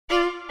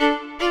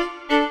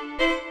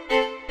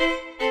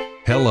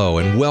Hello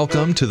and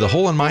welcome to the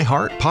Hole in My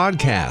Heart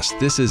podcast.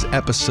 This is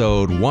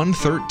episode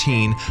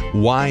 113,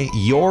 Why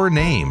Your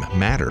Name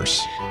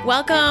Matters.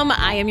 Welcome.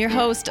 I am your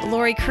host,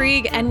 Lori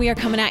Krieg, and we are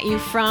coming at you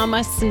from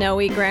a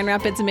snowy Grand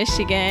Rapids,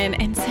 Michigan.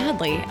 And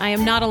sadly, I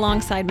am not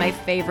alongside my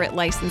favorite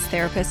licensed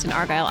therapist and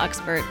Argyle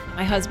expert,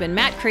 my husband,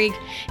 Matt Krieg.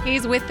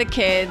 He's with the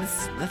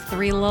kids, the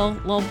three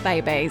little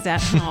babies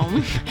at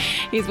home.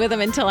 He's with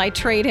them until I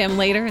trade him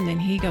later, and then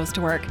he goes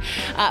to work.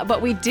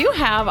 But we do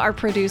have our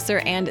producer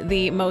and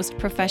the most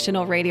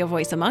professional radio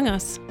voice among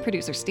us,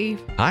 producer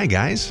Steve. Hi,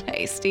 guys.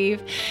 Hey,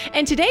 Steve.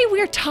 And today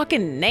we're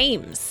talking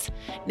names.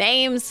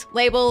 Names,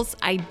 labels,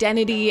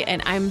 identity,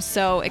 and I'm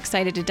so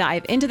excited to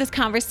dive into this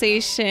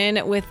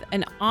conversation with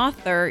an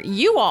author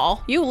you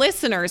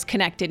listeners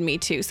connected me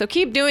to. So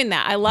keep doing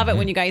that. I love it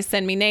when you guys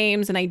send me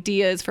names and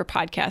ideas for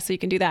podcasts, so you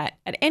can do that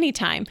at any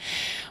time.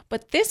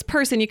 But this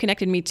person you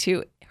connected me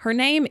to, her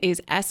name is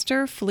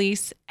Esther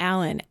Fleece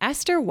Allen.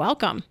 Esther,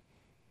 welcome.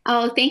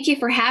 Oh, thank you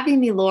for having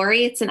me,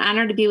 Lori. It's an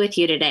honor to be with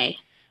you today.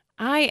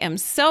 I am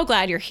so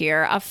glad you're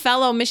here, a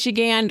fellow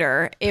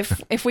Michigander.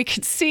 If we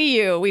could see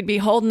you, we'd be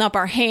holding up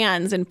our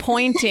hands and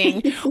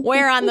pointing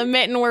where on the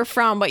mitten we're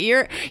from. But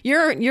you're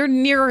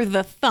near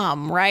the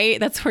thumb,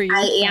 right? That's where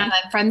I am.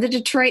 I'm from the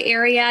Detroit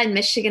area, and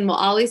Michigan will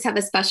always have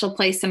a special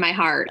place in my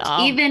heart,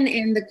 even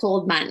in the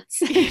cold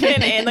months.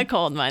 Even in the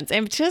cold months.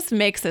 It just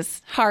makes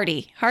us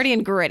hardy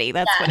and gritty.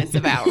 That's what it's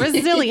about.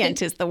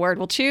 Resilient is the word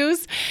we'll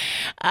choose.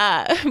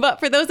 But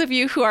for those of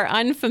you who are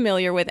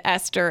unfamiliar with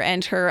Esther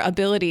and her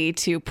ability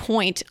to point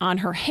on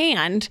her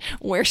hand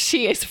where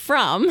she is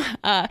from,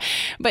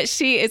 but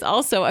she is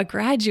also a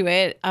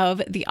graduate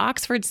of the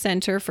Oxford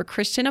Center for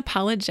Christian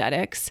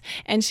Apologetics,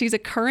 and she's a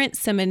current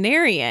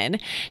seminarian.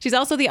 She's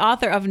also the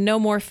author of No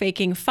More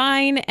Faking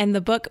Fine, and the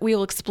book we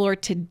will explore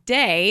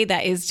today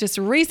that is just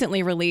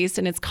recently released,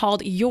 and it's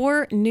called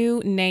Your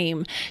New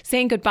Name,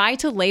 Saying Goodbye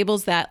to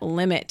Labels That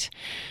Limit.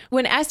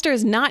 When Esther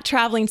is not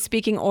traveling,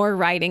 speaking, or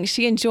writing,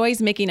 she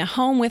enjoys making a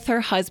home with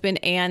her husband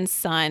and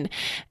son.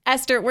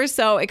 Esther, we're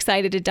so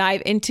excited to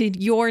dive into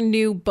your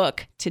new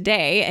book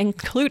today,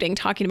 including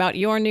talking about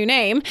your new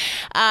name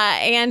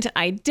and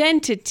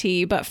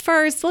identity. But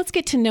first, let's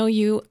get to know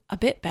you a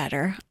bit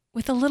better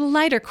with a little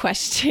lighter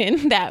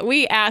question that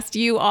we asked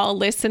you all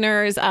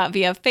listeners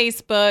via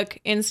Facebook,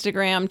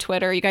 Instagram,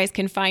 Twitter. You guys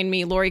can find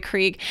me, Lori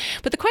Krieg.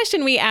 But the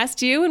question we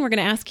asked you, and we're going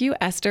to ask you,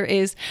 Esther,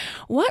 is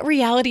what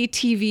reality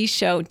TV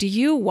show do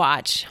you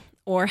watch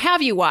or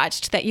have you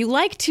watched that you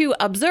like to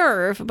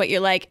observe, but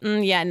you're like,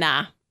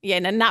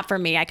 not for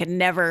me. I could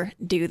never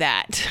do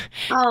that.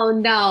 Oh,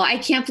 no. I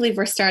can't believe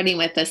we're starting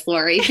with this,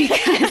 Lori,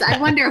 because I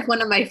wonder if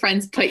one of my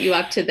friends put you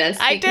up to this.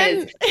 I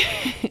because,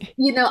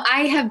 didn't.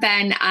 I have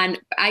been on,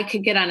 I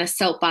could get on a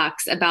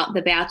soapbox about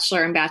the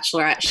Bachelor and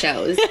Bachelorette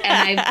shows.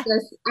 And I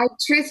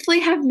truthfully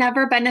have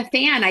never been a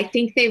fan. I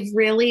think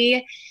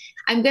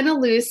I'm going to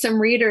lose some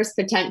readers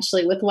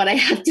potentially with what I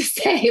have to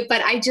say,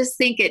 but I just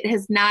think it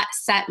has not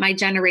set my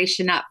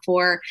generation up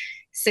for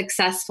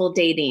successful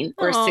dating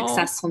or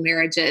successful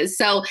marriages.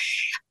 So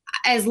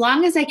as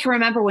long as I can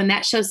remember when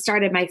that show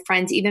started, my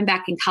friends, even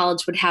back in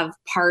college, would have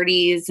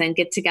parties and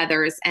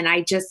get-togethers, and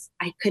I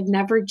could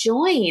never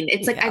join.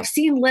 It's like I've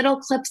seen little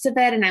clips of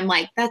it and I'm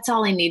like, that's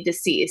all I need to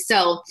see.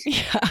 So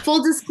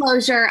full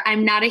disclosure,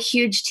 I'm not a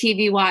huge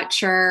TV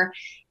watcher,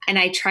 and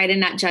I try to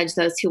not judge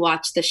those who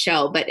watch the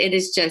show, but it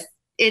is just,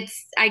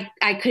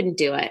 I couldn't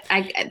do it.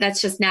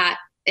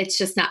 It's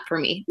just not for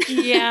me.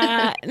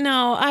 Yeah,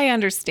 no, I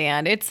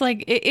understand. It's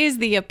like, it is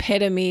the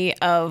epitome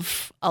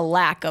of a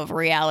lack of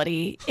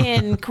reality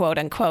in quote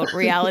unquote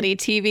reality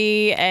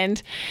TV.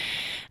 And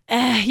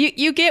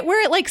you get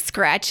where it like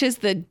scratches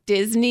the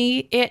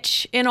Disney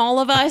itch in all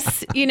of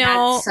us,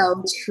 That's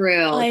so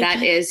true.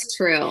 That is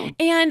true.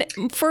 And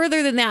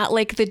further than that,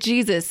 like the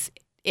Jesus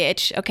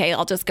itch. Okay,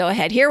 I'll just go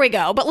ahead. Here we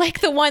go. But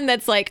like the one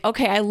that's like,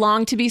 okay, I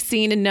long to be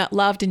seen and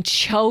loved and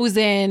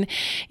chosen,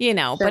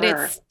 Sure.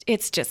 But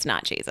it's just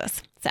not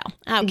Jesus. So,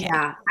 okay.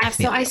 Yeah.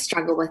 I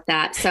struggle with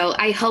that. So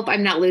I hope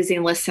I'm not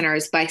losing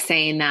listeners by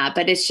saying that,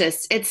 but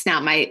it's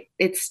not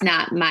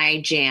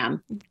my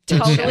jam.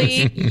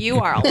 Totally. You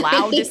are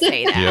allowed to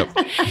say that.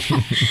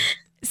 Yep.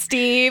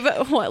 Steve,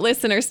 what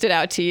listener stood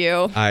out to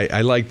you?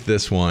 I liked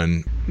this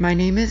one. My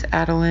name is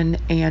Adeline,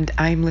 and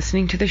I'm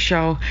listening to the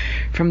show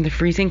from the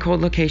freezing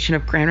cold location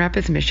of Grand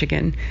Rapids,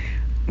 Michigan.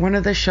 One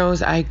of the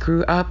shows I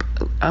grew up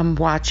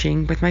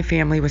watching with my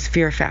family was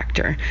Fear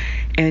Factor,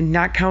 and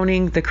not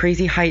counting the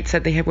crazy heights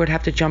that they would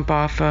have to jump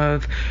off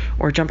of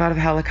or jump out of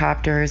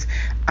helicopters,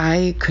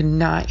 I could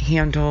not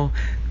handle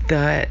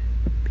the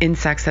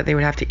insects that they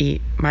would have to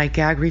eat. My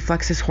gag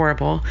reflex is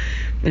horrible.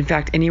 In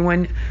fact,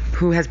 anyone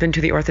who has been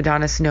to the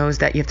orthodontist knows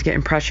that you have to get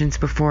impressions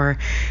before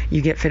you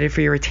get fitted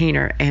for your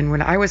retainer. And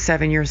when I was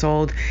 7 years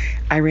old,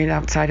 I ran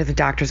outside of the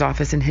doctor's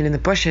office and hid in the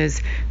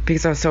bushes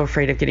because I was so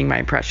afraid of getting my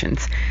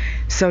impressions.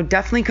 So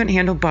definitely couldn't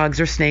handle bugs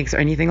or snakes or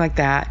anything like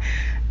that.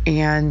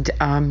 And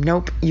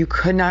nope, you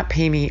could not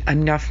pay me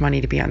enough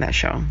money to be on that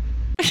show.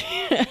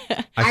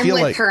 I I'm feel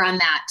with like her on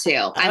that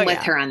too. I'm with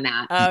yeah. her on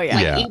that. Oh, yeah.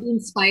 Like Yeah. eating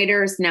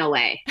spiders, no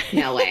way.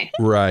 No way.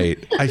 right.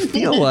 I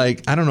feel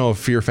like I don't know if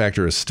Fear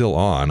Factor is still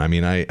on. I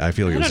mean, I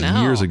feel like it was don't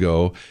know. years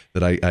ago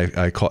that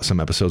I caught some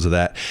episodes of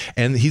that,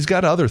 and he's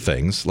got other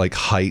things like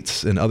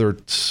heights and other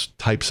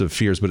types of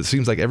fears, but it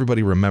seems like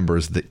everybody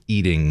remembers the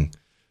eating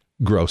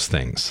gross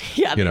things.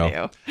 Yeah, you they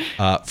know.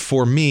 do.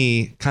 For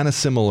me, kind of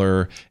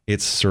similar.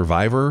 It's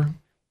Survivor.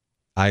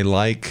 I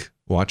like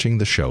watching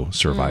the show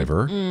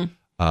Survivor.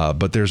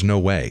 But there's no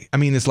way. I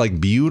mean, it's like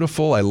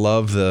beautiful. I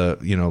love the,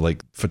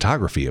 like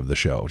photography of the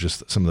show,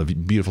 just some of the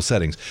beautiful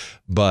settings.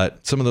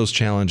 But some of those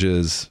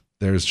challenges,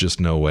 there's just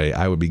no way.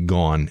 I would be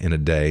gone in a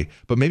day.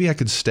 But maybe I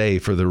could stay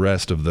for the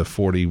rest of the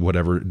 40,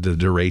 whatever the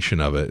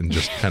duration of it, and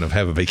just kind of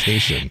have a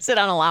vacation. Sit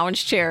on a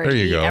lounge chair and There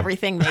you eat go.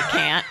 everything they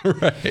can't.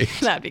 Right.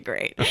 That'd be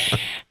great.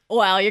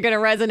 Well, you're going to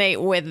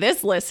resonate with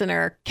this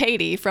listener,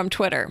 Katie from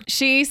Twitter.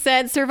 She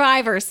said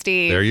Survivor,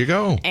 Steve. There you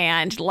go.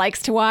 And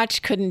likes to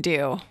watch, couldn't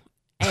do.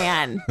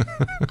 And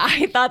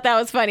I thought that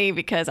was funny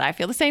because I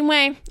feel the same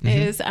way.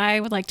 Is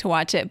I would like to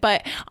watch it,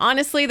 but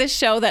honestly, the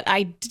show that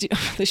I do,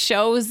 the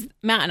shows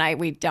Matt and I,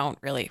 we don't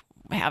really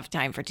have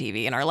time for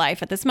TV in our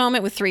life at this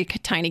moment with 3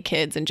 tiny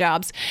kids and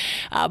jobs.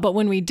 But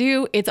when we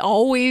do, it's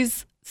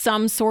always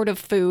some sort of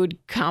food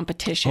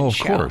competition Of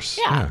show. course.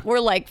 Yeah. We're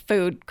like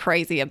food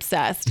crazy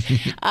obsessed.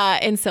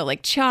 And so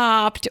like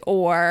Chopped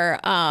or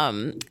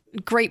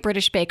Great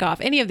British Bake Off,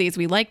 any of these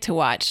we like to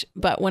watch.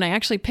 But when I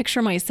actually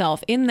picture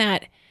myself in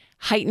that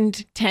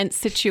heightened, tense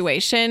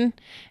situation,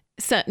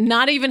 so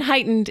not even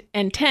heightened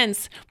and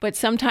tense, but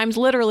sometimes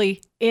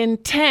literally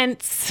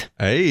intense.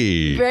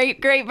 Hey. Great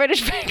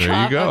British Bake There you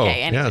Off. go.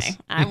 Okay, anyway, Yes.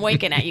 I'm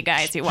winking at you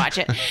guys who watch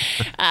it.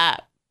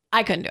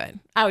 I couldn't do it.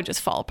 I would just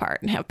fall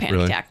apart and have a panic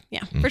Really? attack.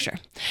 Yeah, for sure.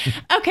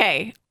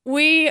 Okay,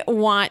 we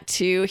want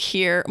to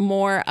hear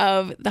more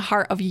of the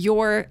heart of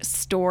your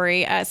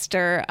story,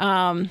 Esther.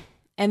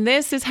 And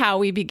this is how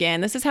we begin.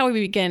 This is how we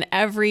begin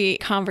every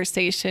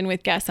conversation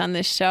with guests on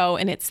this show.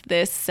 And it's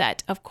this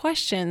set of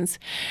questions,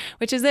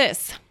 which is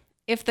this.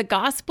 If the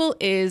gospel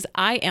is,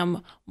 I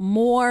am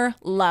more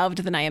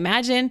loved than I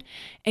imagine,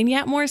 and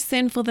yet more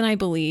sinful than I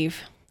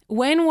believe,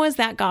 when was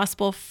that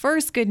gospel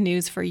first good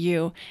news for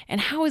you,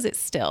 and how is it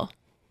still?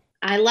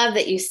 I love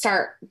that you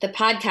start the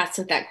podcast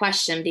with that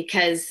question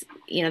because,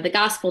 the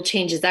gospel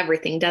changes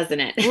everything, doesn't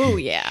it? Oh,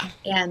 yeah.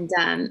 And,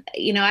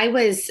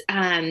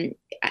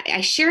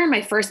 I share in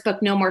my first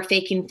book, No More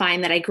Faking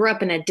Fine, that I grew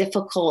up in a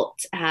difficult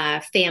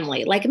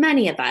family, like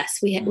many of us.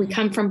 We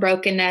come from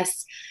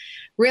brokenness.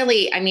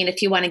 Really, I mean,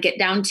 if you want to get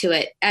down to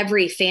it,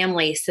 every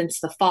family since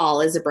the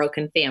fall is a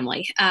broken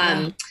family.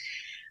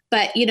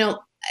 But,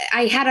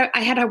 I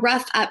had a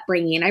rough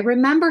upbringing. I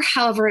remember,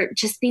 however,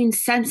 just being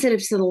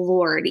sensitive to the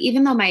Lord,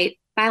 even though my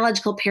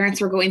biological parents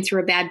were going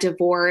through a bad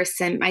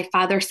divorce and my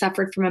father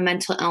suffered from a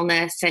mental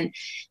illness and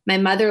my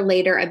mother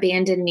later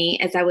abandoned me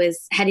as I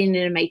was heading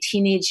into my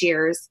teenage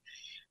years.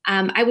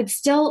 I would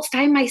still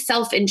find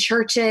myself in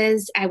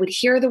churches. I would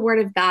hear the word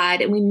of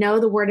God, and we know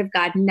the word of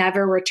God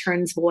never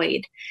returns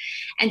void.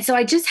 And so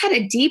I just had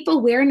a deep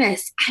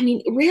awareness. I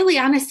mean, really,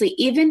 honestly,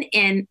 even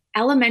in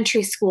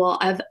elementary school,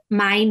 of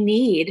my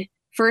need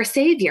for a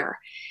savior.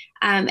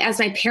 As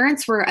my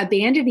parents were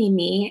abandoning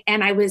me,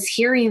 and I was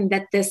hearing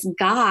that this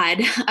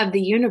God of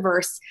the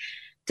universe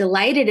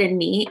delighted in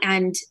me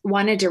and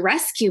wanted to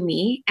rescue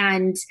me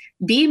and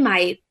be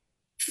my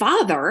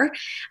father,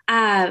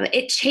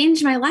 it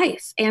changed my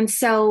life. And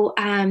so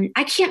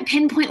I can't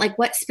pinpoint like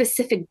what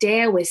specific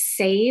day I was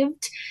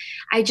saved.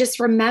 I just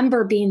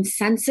remember being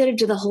sensitive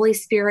to the Holy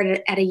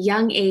Spirit at a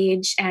young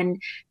age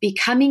and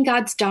becoming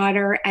God's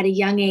daughter at a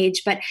young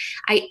age. But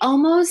I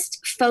almost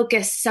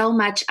focused so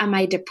much on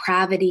my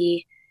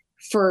depravity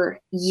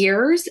for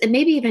years and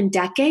maybe even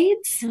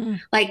decades,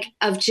 like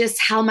of just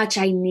how much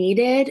I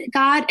needed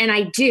God. And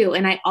I do,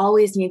 and I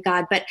always need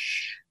God. But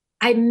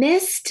I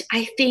missed,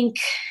 I think,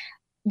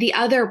 the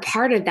other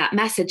part of that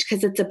message,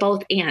 because it's a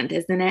both and,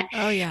 isn't it?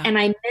 Oh, yeah. And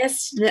I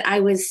missed that I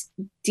was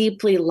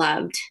deeply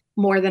loved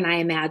more than I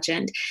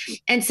imagined.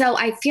 And so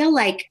I feel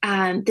like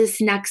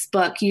this next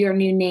book, Your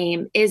New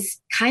Name,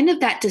 is kind of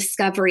that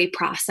discovery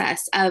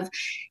process of,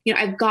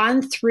 I've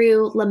gone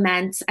through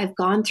laments, I've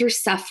gone through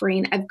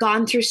suffering, I've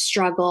gone through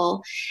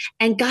struggle,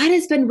 and God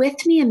has been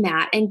with me in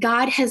that. And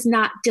God has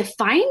not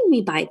defined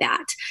me by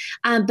that.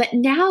 But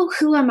now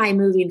who am I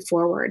moving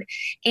forward?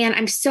 And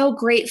I'm so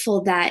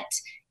grateful that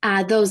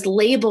those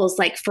labels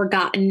like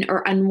forgotten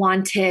or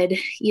unwanted,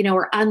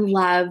 or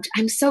unloved,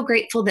 I'm so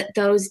grateful that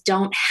those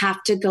don't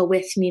have to go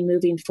with me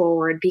moving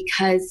forward,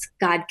 because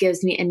God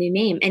gives me a new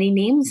name and he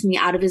names me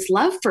out of his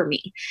love for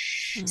me.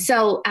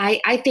 So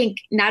I think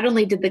not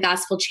only did the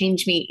gospel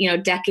change me,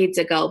 decades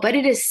ago, but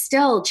it is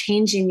still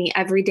changing me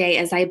every day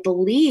as I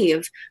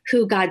believe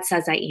who God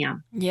says I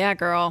am. Yeah,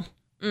 girl.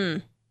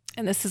 And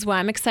this is why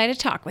I'm excited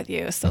to talk with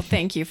you. So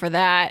thank you for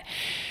that.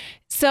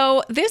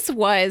 So this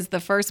was the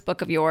first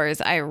book of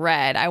yours I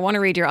read. I want to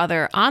read your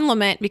other on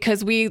lament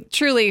because we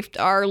truly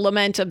are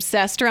lament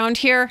obsessed around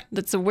here.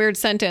 That's a weird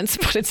sentence,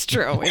 but it's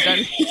true. We've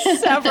done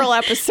several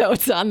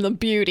episodes on the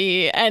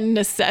beauty and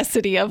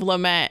necessity of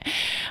lament.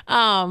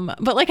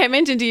 But like I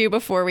mentioned to you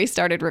before we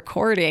started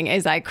recording,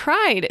 is I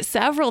cried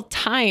several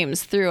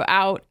times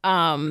throughout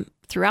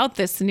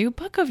this new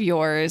book of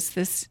yours,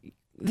 this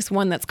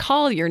one that's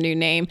called Your New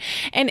Name.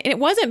 And it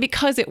wasn't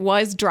because it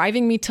was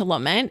driving me to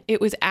lament.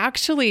 It was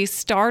actually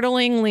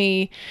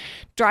startlingly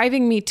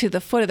driving me to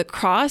the foot of the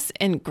cross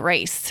and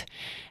grace.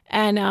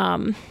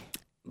 And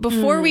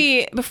before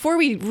we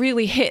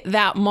really hit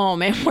that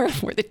moment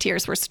where the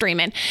tears were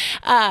streaming,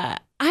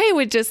 I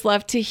would just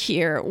love to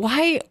hear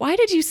why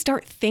did you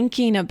start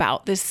thinking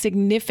about the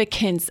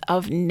significance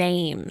of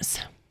names?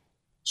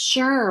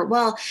 Sure.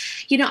 Well,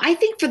 I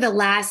think for the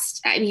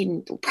last,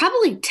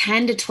 probably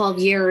 10 to 12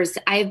 years,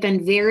 I've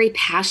been very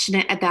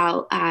passionate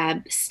about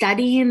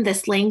studying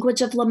this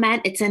language of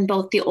lament. It's in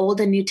both the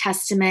Old and New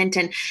Testament.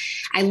 And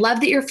I love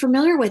that you're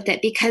familiar with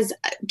it because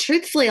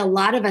truthfully, a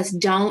lot of us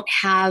don't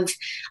have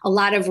a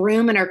lot of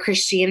room in our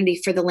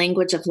Christianity for the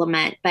language of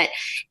lament. But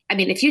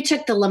if you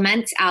took the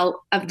laments out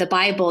of the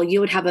Bible, you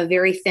would have a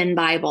very thin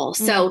Bible.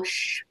 Mm-hmm. So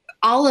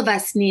all of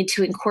us need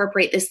to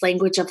incorporate this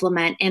language of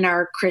lament in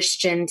our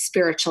Christian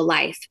spiritual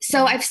life.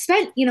 So I've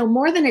spent,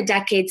 more than a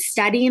decade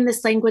studying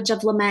this language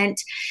of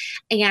lament,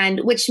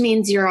 and which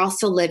means you're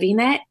also living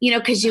it,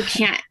 because you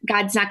can't,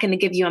 God's not going to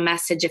give you a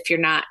message if you're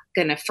not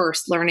going to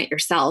first learn it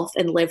yourself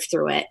and live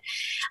through it.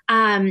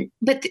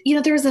 But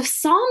there's a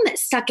psalm that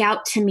stuck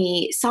out to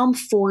me. Psalm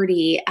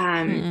 40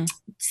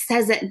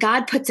 says that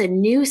God puts a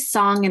new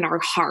song in our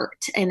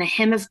heart and a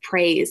hymn of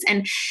praise.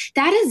 And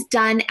that is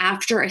done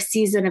after a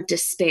season of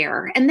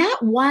despair. And that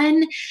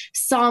one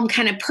psalm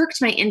kind of perked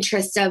my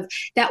interest of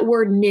that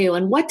word new.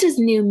 And what does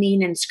new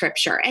mean in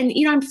scripture? And,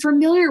 I'm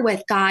familiar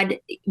with God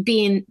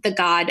being the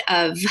God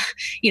of,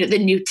 the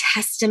New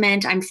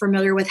Testament. I'm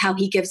familiar with how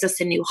he gives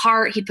us a new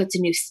heart. He puts a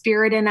new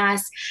spirit in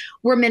us.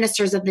 We're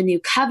ministers of the new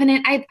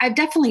covenant. I've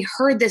definitely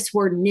heard this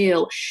word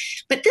new,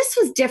 but this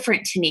was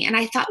different to me. And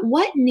I thought,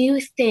 what new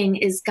thing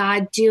is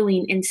God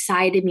doing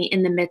inside of me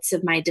in the midst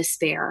of my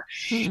despair?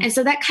 Mm-hmm. And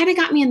so that kind of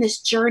got me in this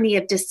journey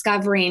of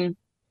discovering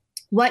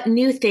what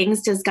new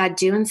things does God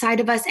do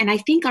inside of us? And I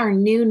think our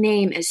new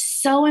name is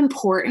so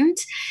important.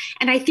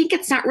 And I think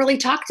it's not really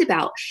talked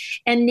about.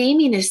 And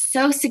naming is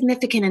so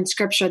significant in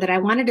scripture that I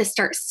wanted to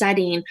start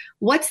studying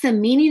what's the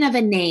meaning of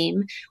a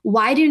name?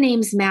 Why do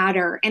names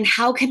matter? And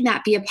how can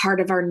that be a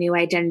part of our new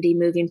identity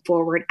moving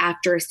forward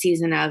after a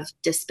season of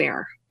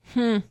despair?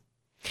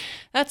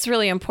 That's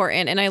really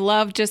important. And I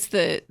love just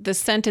the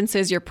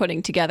sentences you're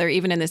putting together,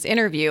 even in this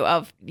interview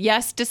of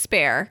yes,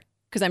 despair,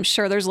 because I'm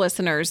sure there's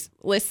listeners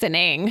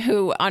listening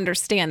who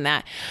understand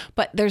that.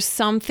 But there's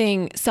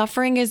suffering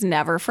is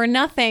never for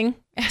nothing,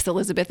 as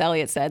Elizabeth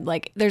Elliot said.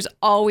 Like, there's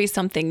always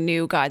something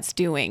new God's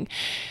doing.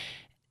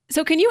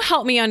 So can you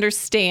help me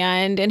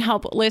understand and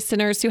help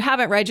listeners who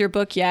haven't read your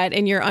book yet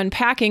in your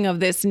unpacking of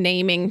this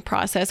naming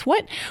process?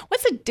 What's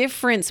the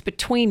difference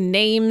between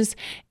names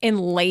and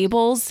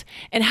labels,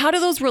 and how do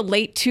those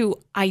relate to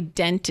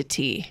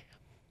identity?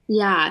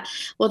 Yeah,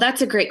 well,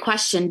 that's a great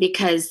question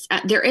because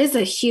there is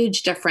a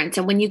huge difference.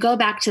 And when you go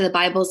back to the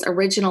Bible's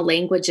original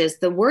languages,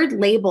 the word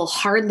label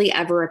hardly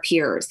ever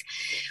appears.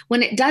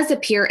 When it does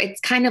appear, it's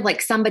kind of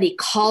like somebody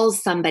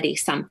calls somebody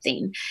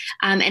something.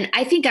 And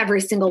I think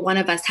every single one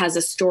of us has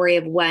a story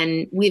of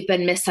when we've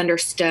been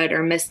misunderstood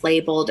or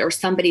mislabeled, or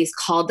somebody's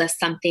called us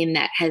something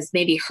that has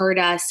maybe hurt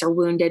us or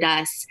wounded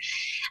us.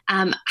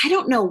 I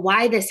don't know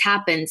why this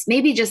happens,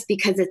 maybe just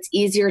because it's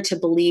easier to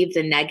believe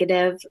the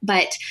negative,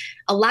 but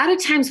a lot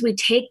of times we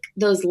take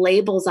those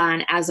labels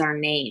on as our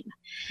name.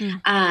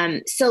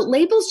 So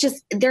labels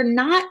they're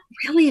not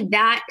really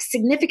that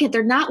significant.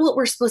 They're not what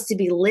we're supposed to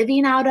be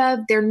living out of.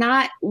 They're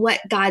not what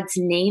God's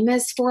name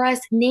is for us.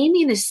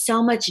 Naming is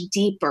so much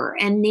deeper,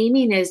 and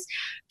naming is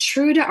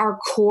true to our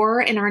core,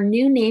 and our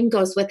new name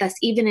goes with us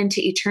even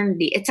into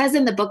eternity. It says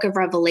in the book of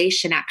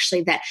Revelation,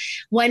 actually, that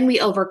when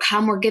we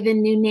overcome, we're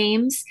given new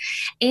names,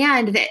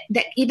 and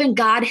that even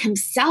God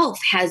himself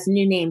has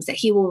new names that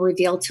he will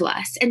reveal to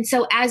us. And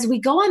so as we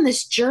go on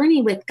this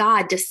journey with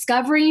God,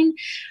 discovering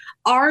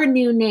our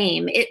new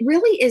name, it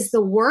really is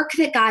the work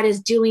that God is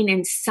doing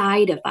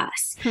inside of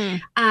us.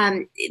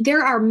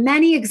 There are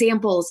many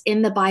examples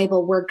in the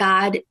Bible where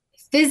God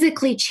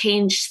physically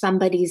changed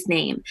somebody's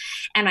name.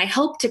 And I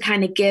hope to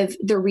kind of give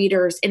the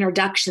readers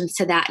introductions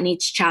to that in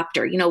each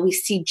chapter. We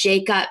see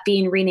Jacob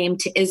being renamed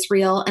to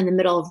Israel in the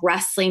middle of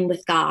wrestling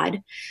with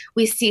God.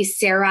 We see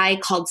Sarai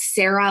called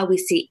Sarah. We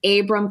see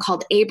Abram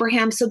called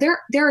Abraham. So there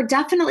are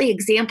definitely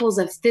examples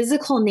of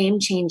physical name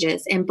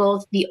changes in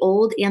both the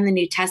Old and the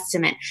New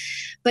Testament.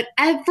 But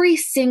every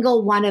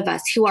single one of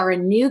us who are a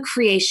new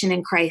creation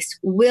in Christ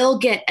will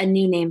get a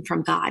new name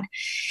from God.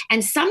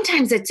 And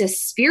sometimes it's a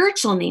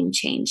spiritual name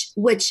change,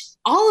 which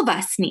all of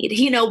us need.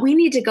 We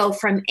need to go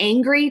from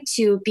angry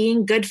to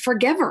being good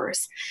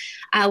forgivers.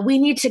 We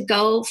need to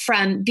go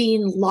from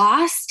being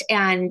lost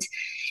and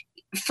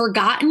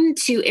forgotten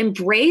to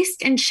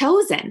embraced and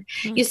chosen.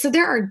 So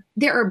there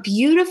are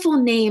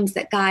beautiful names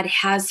that God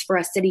has for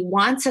us that he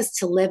wants us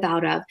to live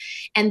out of.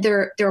 And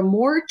they're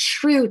more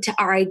true to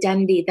our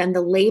identity than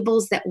the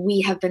labels that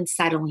we have been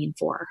settling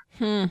for.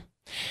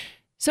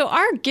 So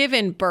our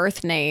given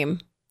birth name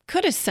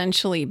could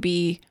essentially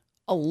be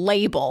a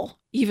label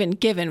even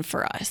given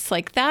for us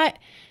like that.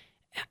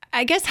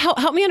 I guess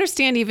help me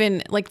understand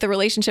even like the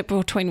relationship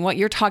between what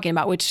you're talking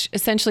about, which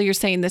essentially you're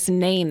saying this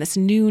name, this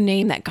new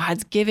name that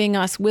God's giving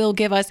us, will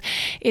give us.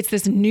 It's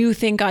this new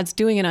thing God's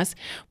doing in us.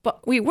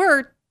 But we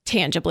were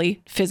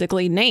tangibly,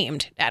 physically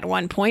named at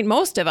one point,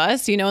 most of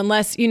us,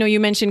 unless, you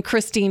mentioned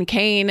Christine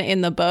Kane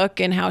in the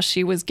book and how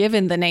she was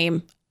given the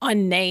name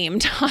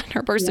unnamed on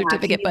her birth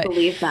certificate. Can you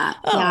believe that?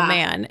 Oh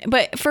man.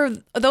 But for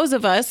those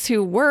of us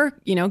who were,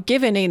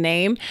 given a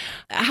name,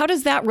 how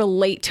does that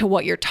relate to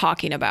what you're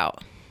talking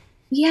about?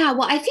 Yeah,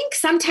 well, I think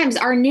sometimes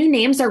our new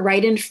names are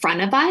right in front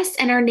of us,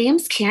 and our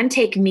names can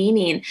take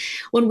meaning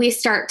when we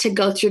start to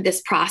go through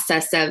this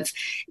process of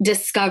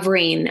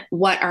discovering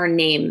what our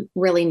name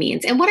really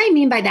means. And what I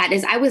mean by that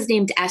is I was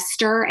named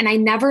Esther, and I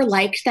never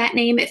liked that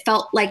name. It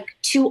felt like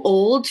too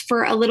old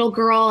for a little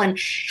girl. And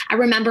I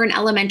remember in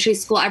elementary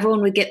school,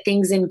 everyone would get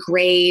things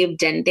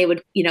engraved, and they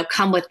would,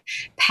 come with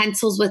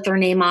pencils with their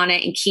name on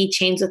it and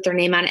keychains with their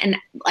name on it. And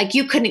like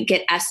you couldn't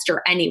get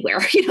Esther anywhere.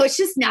 It's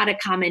just not a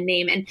common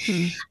name. And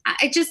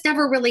it just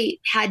never really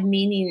had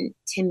meaning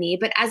to me.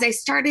 But as I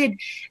started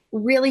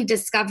really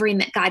discovering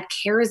that God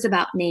cares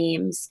about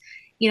names,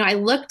 I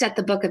looked at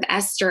the book of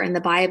Esther in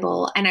the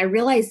Bible, and I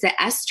realized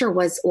that Esther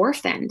was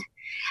orphaned.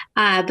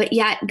 But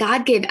yet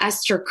God gave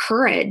Esther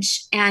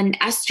courage, and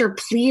Esther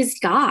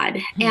pleased God.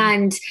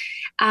 And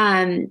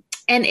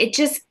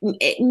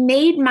it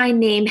made my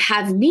name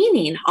have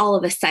meaning all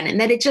of a sudden,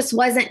 that it just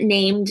wasn't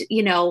named,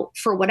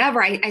 for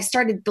whatever. I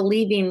started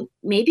believing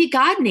maybe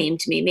God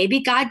named me,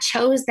 maybe God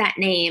chose that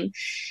name.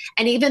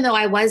 And even though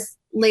I was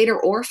later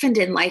orphaned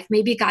in life,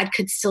 maybe God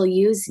could still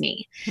use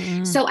me.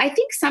 So I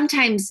think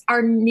sometimes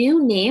our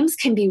new names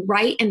can be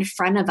right in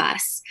front of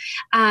us.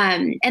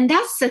 And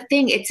that's the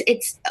thing.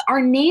 It's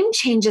our name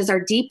changes are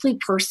deeply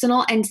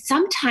personal. And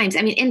sometimes,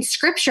 in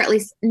scripture, at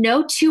least,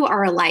 no two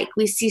are alike.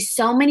 We see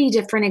so many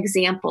different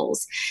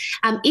examples.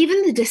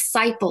 Even the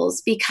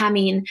disciples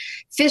becoming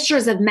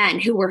fishers of men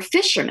who were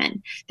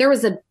fishermen. There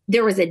was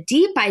a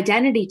deep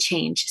identity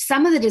change.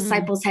 Some of the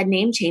disciples had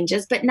name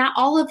changes, but not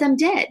all of them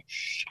did.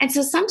 And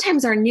so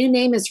sometimes our new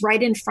name is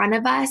right in front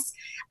of us.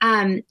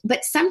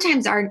 But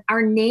sometimes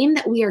our name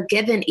that we are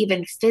given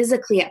even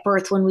physically at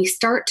birth, when we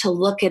start to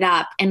look it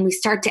up and we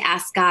start to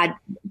ask God,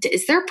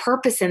 is there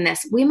purpose in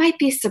this? We might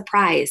be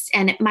surprised,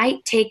 and it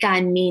might take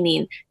on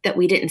meaning that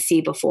we didn't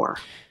see before.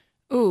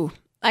 Ooh,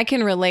 I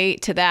can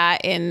relate to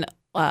that in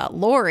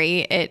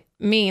Lori. It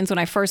means, when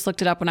I first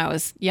looked it up when I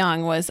was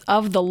young, was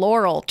of the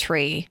laurel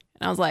tree.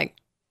 And I was like,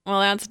 well,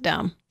 that's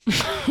dumb.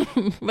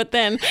 But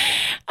then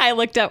I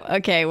looked up,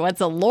 okay,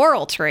 what's a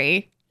laurel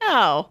tree?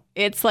 Oh,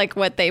 it's like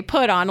what they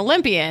put on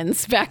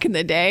Olympians back in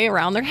the day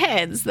around their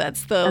heads.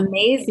 That's the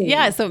amazing.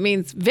 Yeah. So it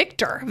means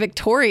victor,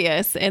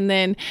 victorious. And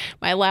then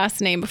my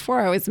last name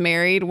before I was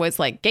married was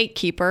like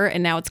gatekeeper.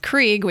 And now it's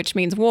Krieg, which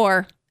means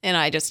war. And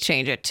I just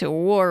changed it to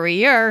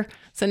warrior.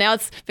 So now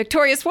it's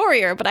victorious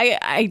warrior. But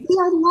I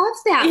love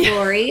that,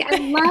 Lori. I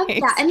love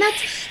that. And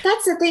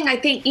that's the thing. I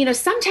think,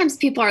 sometimes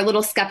people are a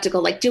little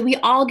skeptical. Like, do we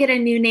all get a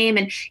new name?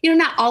 And,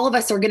 not all of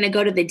us are going to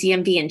go to the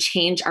DMV and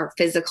change our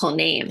physical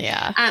name.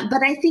 Yeah.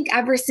 But I think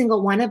every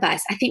single one of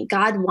us, I think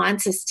God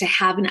wants us to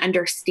have an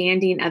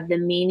understanding of the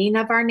meaning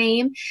of our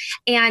name.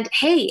 And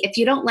hey, if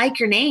you don't like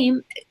your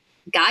name,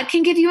 God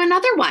can give you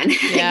another one.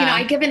 Yeah.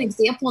 I give an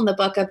example in the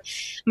book of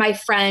my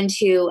friend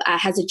who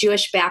has a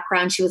Jewish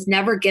background. She was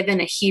never given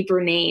a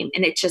Hebrew name.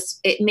 And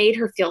it made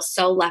her feel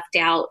so left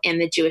out in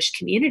the Jewish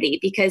community,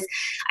 because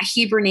a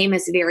Hebrew name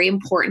is very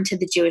important to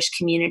the Jewish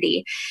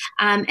community.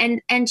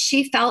 And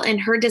she felt, in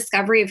her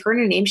discovery of her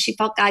new name, she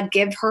felt God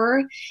give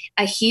her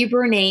a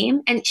Hebrew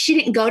name. And she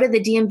didn't go to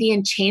the DMV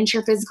and change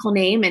her physical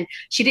name, and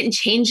she didn't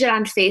change it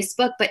on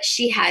Facebook, but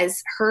she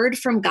has heard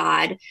from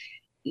God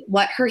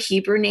what her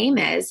Hebrew name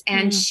is,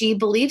 and she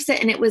believes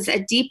it. And it was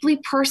a deeply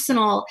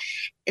personal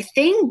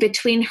thing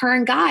between her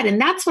and God. And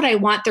that's what I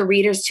want the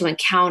readers to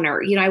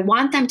encounter. I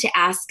want them to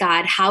ask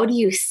God, how do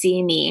you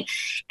see me?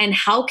 And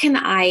how can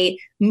I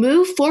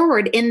move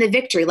forward in the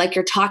victory like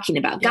you're talking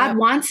about? God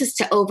wants us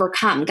to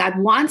overcome. God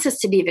wants us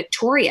to be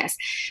victorious,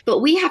 but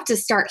we have to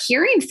start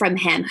hearing from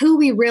him who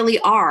we really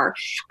are.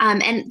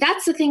 And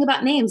that's the thing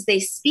about names. They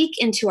speak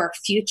into our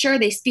future.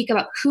 They speak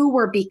about who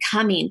we're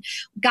becoming.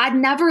 God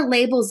never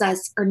labels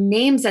us or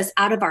names us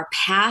out of our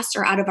past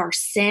or out of our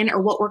sin or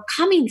what we're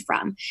coming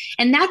from.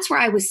 And that's where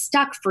I was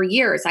stuck for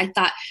years. I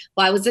thought,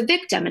 well, I was a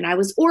victim, and I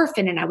was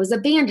orphaned, and I was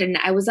abandoned,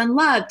 and I was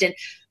unloved. And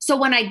so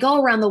when I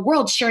go around the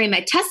world sharing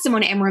my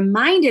testimony, I'm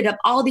reminded of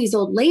all these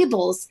old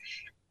labels.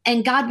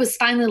 And God was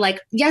finally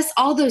like, yes,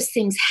 all those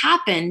things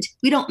happened.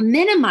 We don't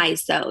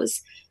minimize those.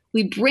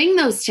 We bring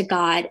those to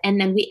God, and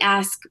then we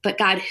ask, but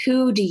God,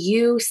 who do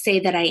you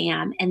say that I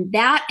am? And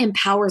that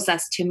empowers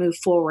us to move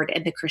forward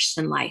in the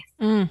Christian life.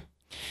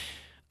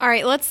 All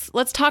right,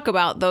 let's talk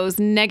about those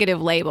negative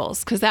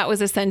labels, because that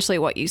was essentially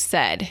what you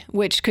said,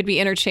 which could be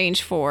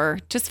interchanged for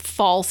just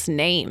false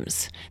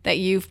names that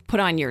you've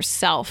put on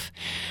yourself.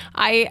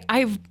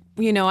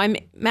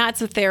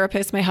 Matt's a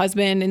therapist, my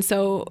husband, and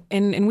so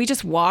and we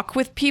just walk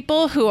with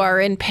people who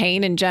are in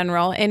pain in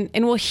general, and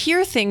we'll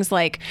hear things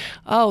like,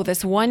 oh,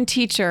 this one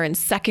teacher in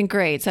second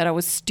grade said I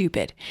was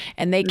stupid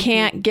and they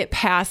can't get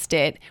past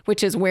it,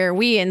 which is where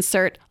we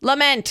insert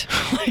lament.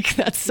 Like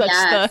that's such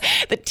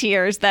the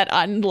tears that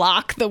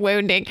unlock the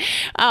wounding,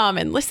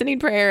 and listening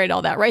prayer and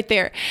all that right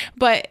there.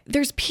 But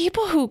there's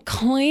people who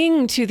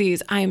cling to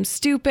these, I'm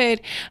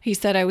stupid, he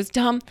said I was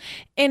dumb.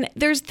 And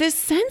there's this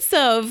sense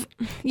of,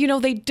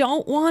 they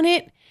don't want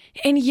it,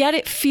 and yet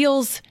it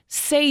feels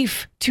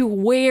safe to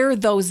wear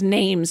those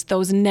names,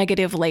 those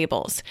negative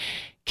labels.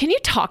 Can you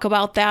talk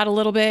about that a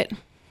little bit?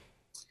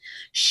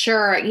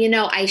 Sure.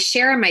 I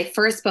share in my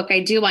first book, I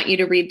do want you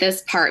to read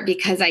this part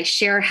because I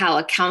share how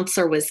a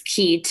counselor was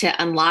key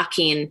to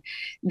unlocking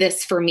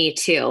this for me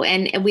too.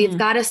 And we've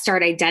got to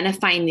start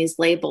identifying these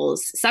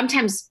labels.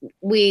 Sometimes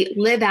we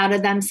live out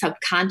of them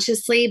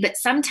subconsciously, but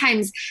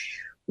sometimes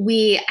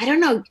we,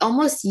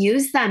 almost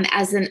use them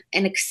as an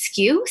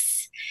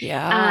excuse.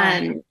 Yeah.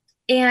 And,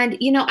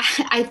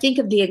 I think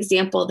of the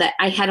example that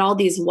I had all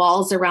these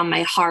walls around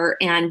my heart,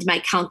 and my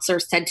counselor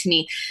said to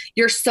me,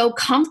 you're so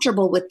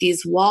comfortable with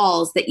these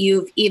walls that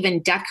you've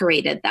even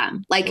decorated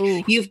them. Like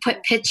you've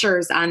put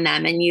pictures on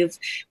them and you've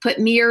put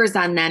mirrors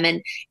on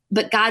them,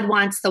 but God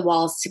wants the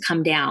walls to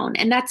come down.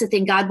 And that's the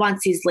thing. God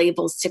wants these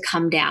labels to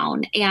come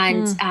down.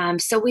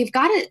 And so we've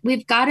got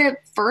to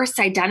first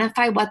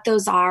identify what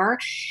those are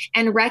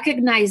and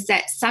recognize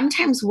that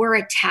sometimes we're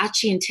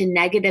attaching to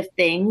negative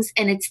things,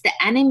 and it's the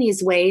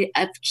enemy's way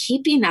of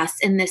keeping us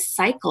in this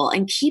cycle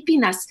and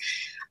keeping us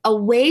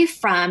away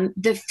from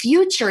the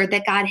future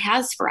that God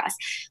has for us.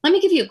 Let me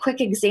give you a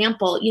quick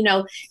example.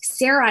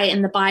 Sarah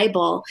in the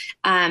Bible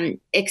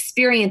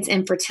experienced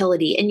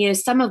infertility. And,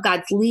 some of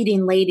God's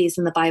leading ladies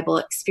in the Bible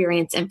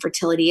experience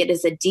infertility. It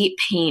is a deep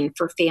pain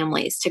for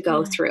families to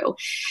go through.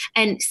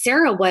 And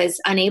Sarah was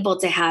unable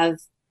to have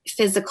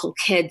physical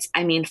kids,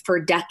 for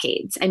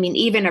decades.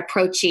 Even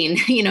approaching,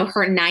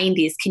 her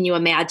 90s. Can you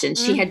imagine?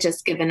 She had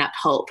just given up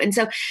hope. And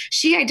so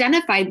she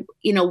identified,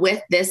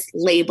 with this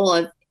label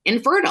of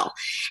infertile.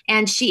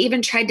 And she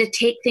even tried to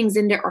take things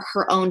into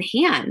her own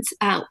hands.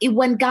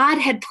 When God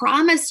had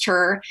promised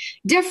her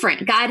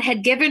different, God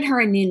had given her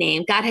a new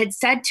name. God had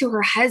said to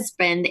her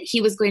husband that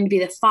he was going to be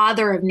the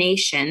father of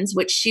nations,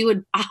 which she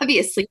would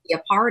obviously be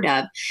a part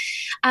of.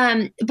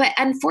 But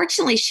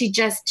unfortunately,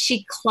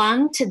 she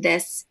clung to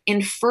this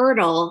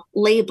infertile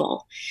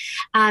label.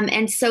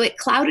 And so it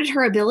clouded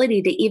her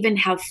ability to even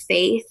have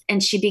faith.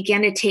 And she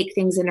began to take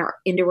things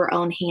into her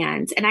own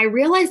hands. And I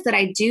realized that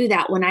I do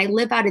that when I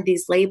live out of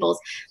these labels.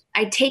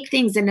 I take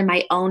things into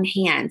my own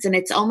hands, and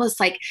it's almost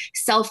like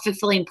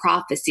self-fulfilling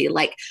prophecy.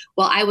 Like,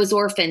 well, I was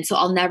orphaned, so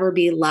I'll never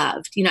be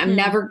loved.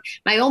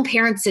 My own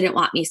parents didn't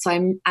want me,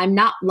 so I'm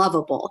not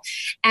lovable.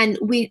 And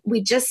we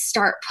just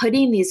start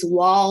putting these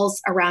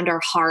walls around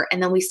our heart,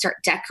 and then we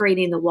start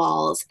decorating the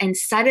walls, and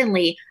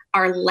suddenly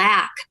our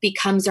lack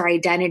becomes our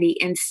identity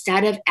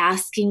instead of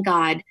asking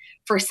God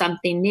for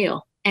something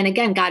new. And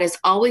again, God is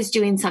always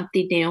doing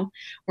something new.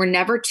 We're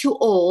never too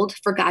old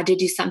for God to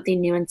do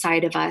something new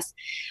inside of us.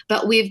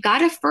 But we've got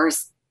to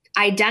first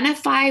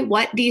identify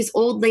what these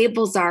old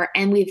labels are,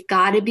 and we've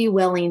got to be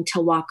willing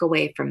to walk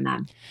away from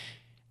them.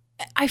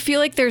 I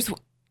feel like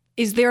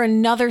is there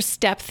another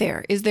step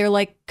there? Is there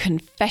like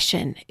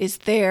confession?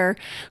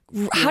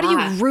 How do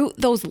you root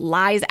those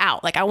lies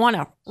out? Like, I want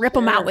to rip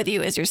them out with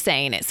you as you're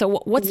saying it. So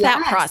what's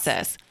that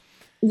process?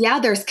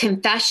 Yeah, there's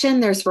confession,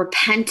 there's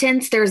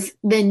repentance, there's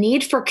the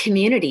need for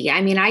community.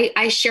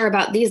 I share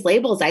about these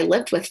labels I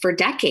lived with for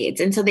decades.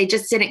 And so they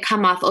just didn't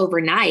come off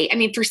overnight.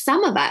 For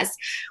some of us,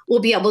 we'll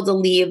be able to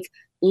leave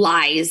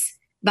lies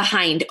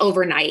behind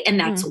overnight, and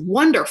that's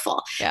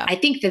wonderful. Yeah. I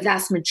think the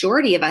vast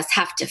majority of us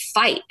have to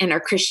fight in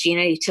our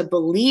Christianity to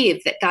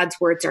believe that God's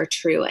words are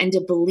true and to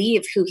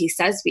believe who he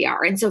says we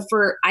are. And so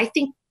I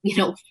think,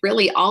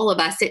 really all of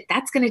us,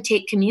 that's going to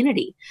take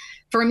community.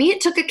 For me, it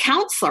took a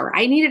counselor.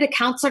 I needed a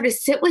counselor to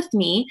sit with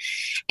me.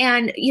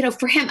 And,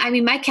 for him,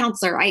 my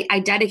counselor, I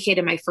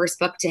dedicated my first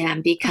book to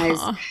him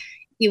because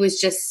he was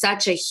just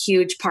such a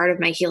huge part of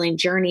my healing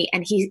journey.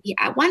 And he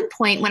at one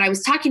point when I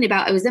was talking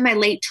about, I was in my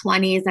late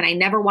 20s and I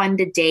never wanted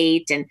to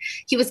date. And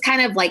he was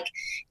kind of like,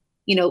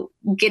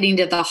 getting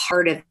to the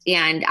heart of,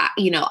 and,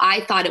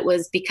 I thought it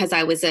was because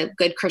I was a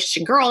good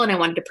Christian girl and I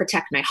wanted to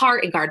protect my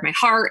heart and guard my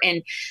heart.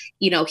 And,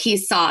 he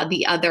saw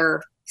the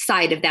other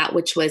side of that,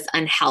 which was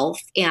unhealth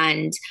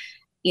and,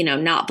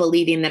 not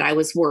believing that I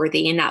was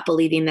worthy and not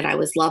believing that I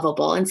was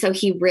lovable. And so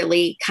he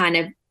really kind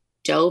of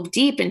dove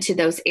deep into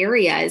those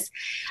areas.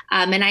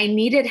 And I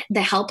needed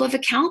the help of a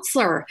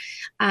counselor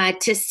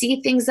to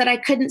see things that I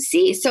couldn't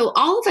see. So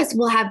all of us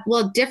will have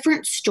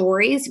different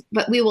stories,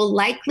 but it will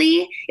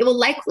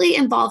likely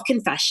involve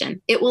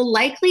confession. It will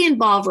likely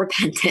involve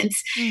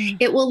repentance.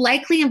 It will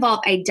likely involve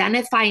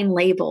identifying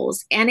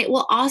labels. And it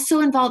will also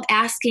involve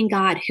asking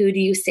God, who do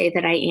you say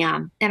that I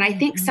am? And I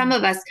think some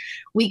of us,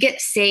 we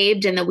get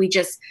saved and then we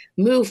just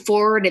move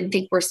forward and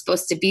think we're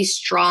supposed to be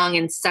strong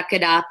and suck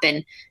it up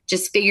and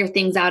just figure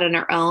things out on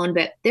our own.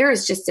 But there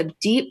is just a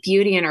deep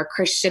beauty in our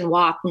Christian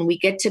walk when we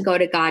get to go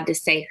to God to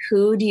say,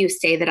 who do you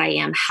say that I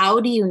am? How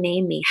do you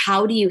name me?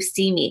 How do you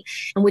see me?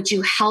 And would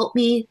you help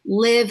me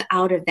live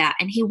out of that?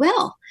 And he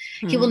will.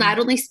 He will not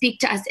only speak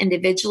to us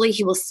individually,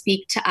 he will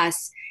speak to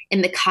us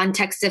in the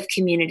context of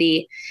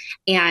community.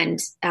 And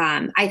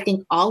I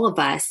think all of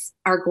us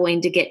are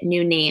going to get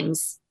new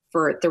names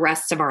for the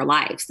rest of our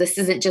lives. This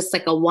isn't just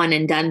like a one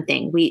and done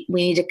thing. We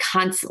need to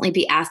constantly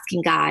be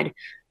asking God,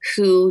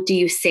 who do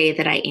you say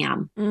that I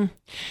am?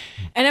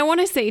 And I want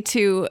to say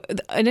too,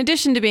 in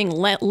addition to being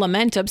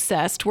lament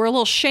obsessed, we're a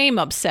little shame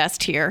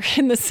obsessed here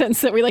in the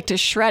sense that we like to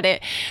shred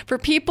it. For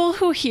people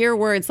who hear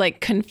words like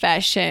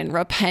confession,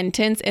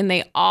 repentance, and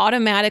they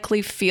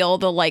automatically feel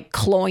the like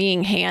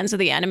cloying hands of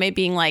the enemy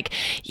being like,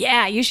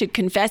 yeah, you should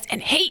confess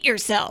and hate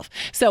yourself.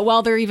 So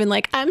while they're even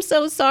like, I'm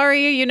so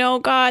sorry,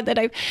 God, that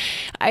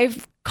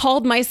I've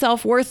called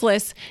myself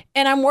worthless,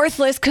 and I'm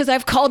worthless because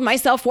I've called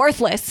myself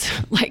worthless.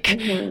 Like,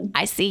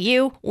 I see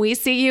you, we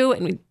see you,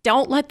 and we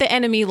don't let the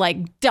enemy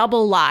like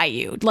double lie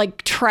you,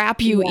 like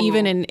trap you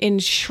even in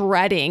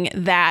shredding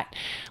that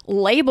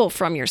label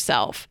from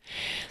yourself.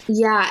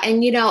 Yeah.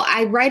 And,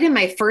 I write in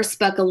my first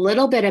book a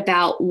little bit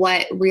about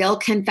what real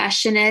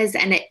confession is.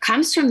 And it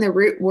comes from the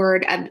root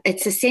word of,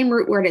 it's the same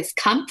root word as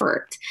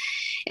comfort,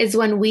 is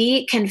when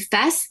we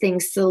confess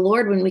things to the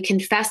Lord, when we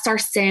confess our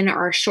sin or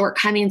our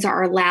shortcomings or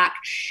our lack,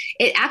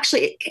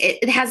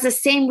 it has the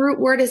same root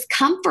word as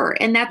comfort.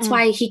 And that's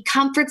why he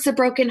comforts the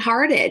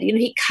brokenhearted.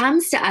 He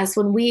comes to us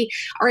when we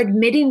are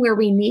admitting where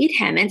we need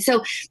him. And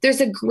so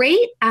there's a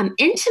great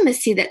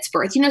intimacy that's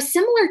birthed,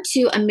 similar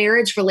to a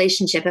marriage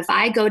relationship. If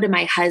I go to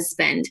my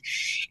husband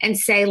and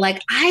say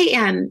like, I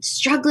am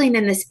struggling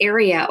in this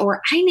area,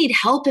 or I need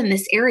help in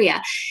this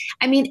area.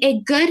 I mean,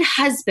 a good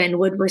husband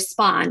would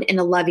respond in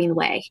a loving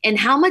way. And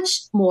how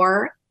much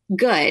more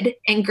good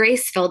and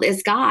grace-filled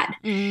is God?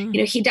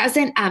 He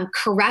doesn't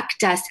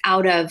correct us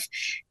out of,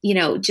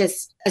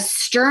 just a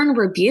stern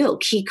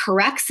rebuke. He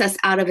corrects us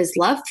out of his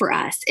love for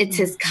us. It's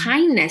his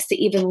kindness that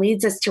even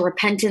leads us to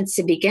repentance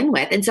to begin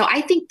with. And so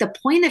I think the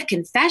point of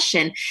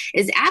confession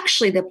is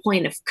actually the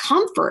point of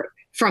comfort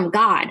from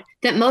God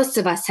that most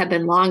of us have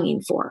been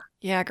longing for.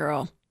 Yeah,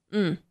 girl.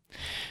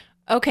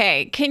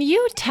 Okay, can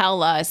you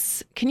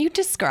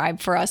describe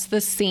for us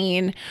the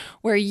scene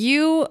where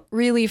you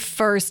really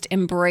first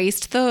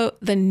embraced the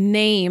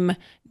name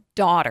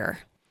daughter?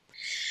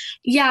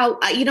 Yeah,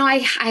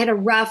 I had a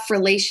rough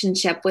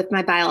relationship with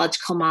my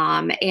biological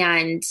mom,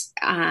 and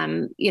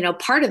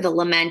part of the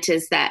lament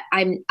is that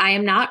I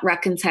am not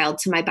reconciled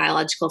to my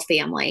biological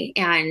family,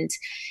 and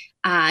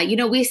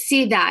we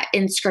see that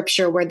in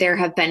scripture where there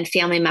have been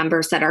family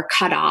members that are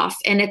cut off,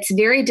 and it's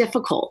very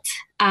difficult.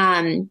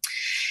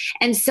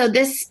 And so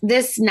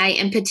this night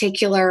in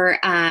particular,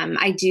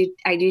 I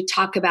do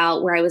talk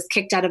about where I was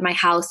kicked out of my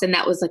house, and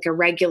that was like a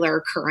regular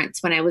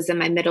occurrence when I was in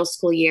my middle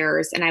school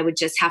years, and I would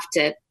just have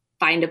to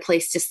find a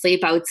place to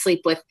sleep. I would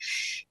sleep with,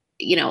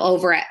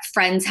 over at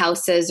friends'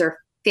 houses or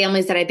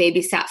families that I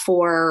babysat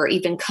for, or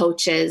even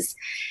coaches.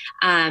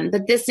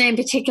 But this night in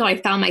particular, I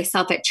found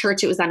myself at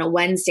church. It was on a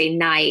Wednesday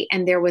night,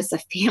 and there was a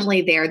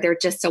family there. They're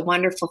just a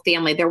wonderful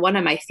family. They're one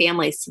of my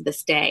families to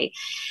this day.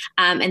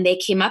 And they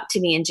came up to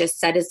me and just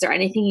said, is there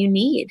anything you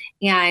need?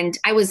 And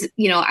I was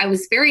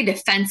very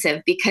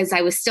defensive because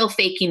I was still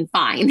faking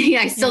fine.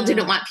 I still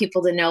didn't want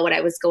people to know what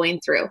I was going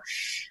through.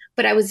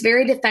 But I was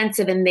very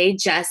defensive, and they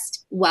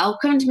just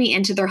welcomed me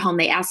into their home.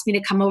 They asked me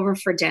to come over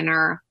for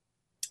dinner.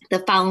 The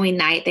following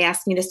night, they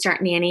asked me to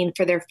start nannying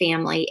for their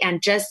family.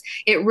 And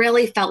it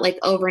really felt like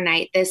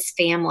overnight, this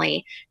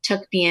family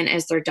took me in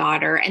as their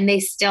daughter. And they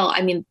still,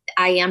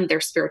 I am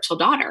their spiritual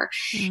daughter,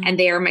 and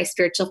they are my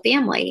spiritual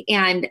family.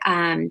 And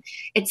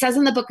it says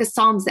in the book of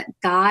Psalms that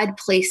God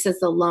places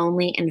the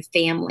lonely in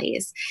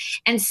families.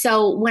 And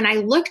so when I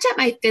looked at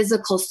my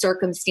physical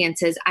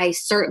circumstances, I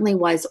certainly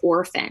was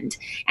orphaned,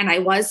 and I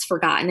was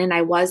forgotten, and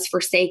I was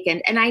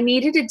forsaken. And I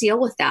needed to deal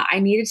with that. I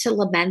needed to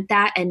lament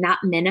that and not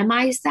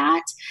minimize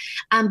that.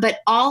 But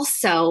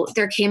also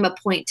there came a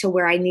point to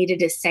where I needed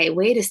to say,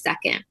 wait a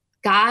second,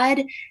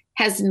 God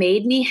has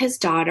made me his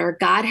daughter.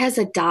 God has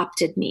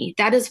adopted me.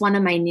 That is one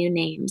of my new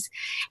names.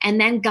 And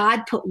then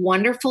God put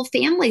wonderful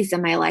families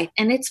in my life,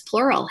 and it's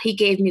plural. He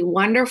gave me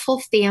wonderful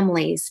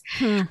families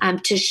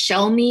to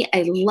show me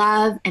a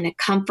love and a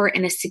comfort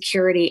and a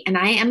security. And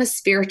I am a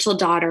spiritual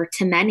daughter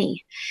to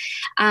many.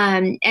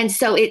 And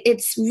so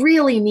it's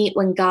really neat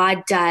when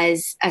God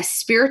does a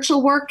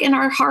spiritual work in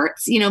our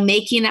hearts,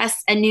 making us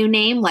a new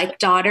name like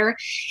daughter.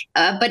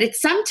 But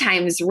it's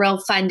sometimes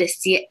real fun to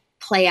see it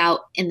play out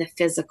in the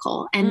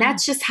physical. And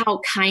that's just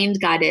how kind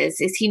God is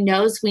he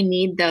knows we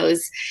need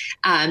those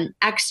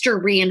extra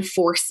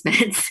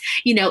reinforcements,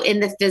 in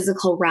the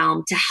physical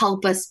realm to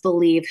help us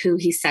believe who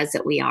he says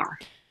that we are.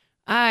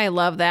 I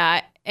love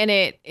that. And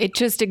it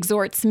just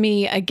exhorts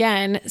me,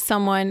 again,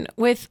 someone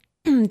with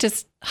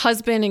just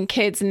husband and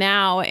kids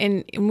now,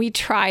 and we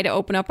try to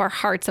open up our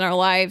hearts and our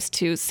lives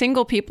to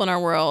single people in our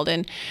world.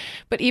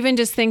 But even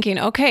just thinking,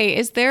 okay,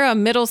 is there a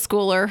middle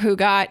schooler who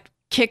got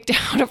kicked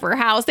out of her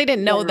house? They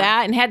didn't know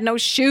that and had no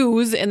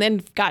shoes, and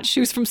then got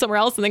shoes from somewhere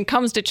else and then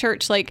comes to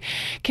church. Like,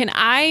 can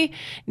I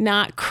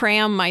not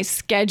cram my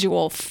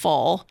schedule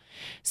full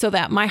so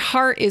that my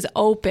heart is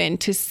open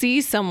to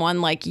see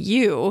someone like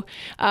you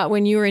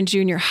when you were in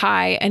junior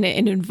high and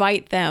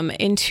invite them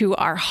into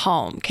our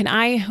home? Can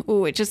I,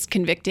 it's just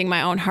convicting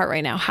my own heart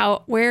right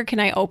now. Where can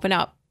I open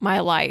up my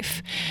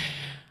life?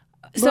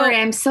 So, Lori,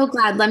 I'm so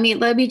glad. Let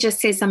me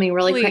just say something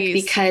really quick,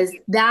 because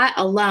that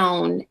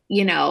alone,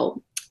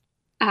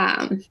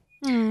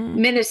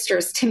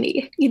 ministers to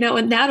me,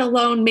 and that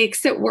alone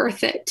makes it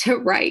worth it to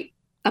write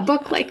a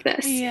book like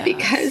this. Yes.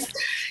 Because,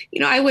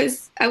 I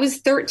was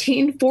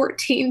 13,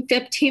 14,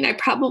 15. I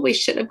probably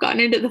should have gone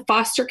into the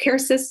foster care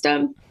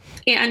system,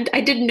 and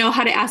I didn't know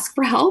how to ask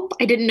for help.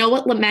 I didn't know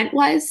what lament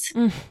was.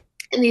 And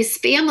these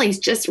families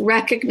just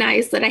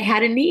recognized that I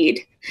had a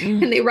need,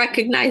 and they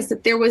recognized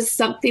that there was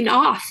something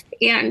off,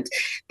 and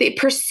they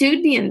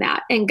pursued me in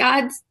that. And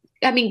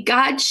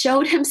God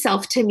showed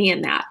himself to me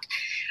in that.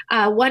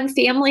 One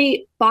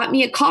family bought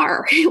me a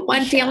car.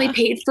 One family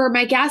paid for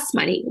my gas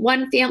money.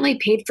 One family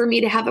paid for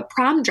me to have a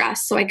prom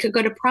dress so I could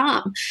go to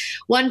prom.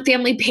 One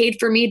family paid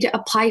for me to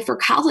apply for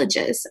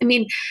colleges.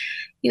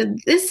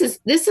 This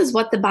is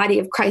what the body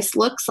of Christ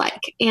looks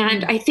like.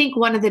 And I think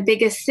one of the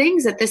biggest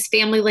things that this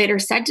family later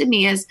said to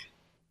me is,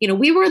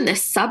 we were in the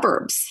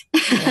suburbs.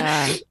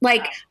 Yeah.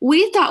 Like,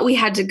 we thought we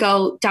had to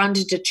go down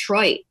to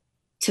Detroit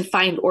to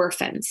find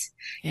orphans,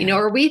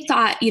 or we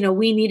thought,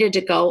 we needed to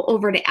go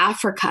over to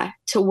Africa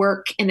to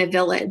work in a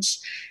village.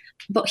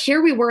 But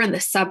here we were in the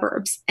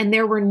suburbs, and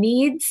there were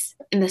needs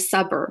in the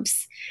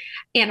suburbs.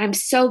 And I'm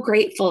so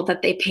grateful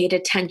that they paid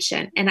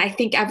attention. And I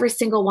think every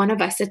single one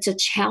of us, it's a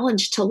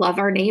challenge to love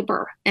our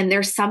neighbor. And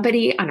there's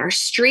somebody on our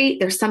street,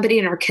 there's somebody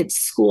in our kids'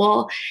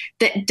 school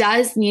that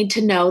does need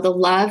to know the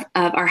love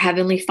of our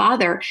Heavenly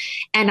Father.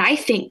 And I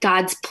think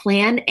God's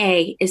plan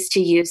A is to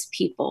use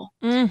people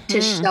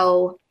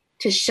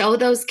to show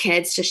those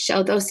kids, to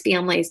show those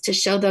families, to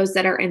show those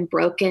that are in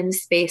broken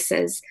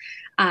spaces,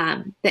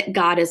 that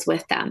God is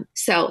with them.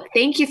 So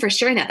thank you for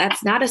sharing that.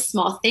 That's not a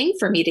small thing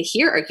for me to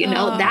hear.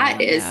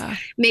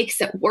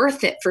 Makes it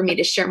worth it for me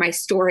to share my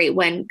story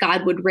when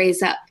God would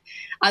raise up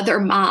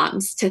other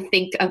moms to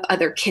think of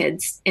other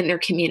kids in their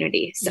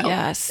community. So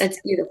yes,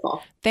 that's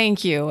beautiful.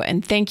 Thank you.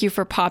 And thank you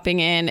for popping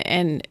in.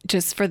 And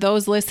just for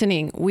those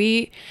listening,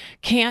 we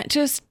can't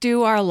just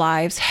do our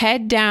lives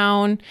head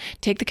down,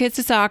 take the kids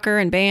to soccer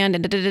and band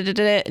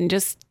and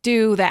just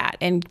do that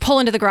and pull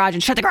into the garage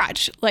and shut the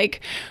garage.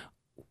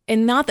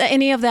 And not that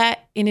any of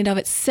that in and of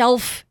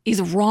itself is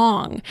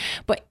wrong,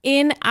 but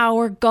in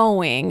our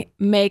going,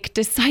 make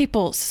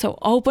disciples. So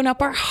open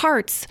up our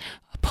hearts,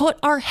 put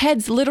our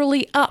heads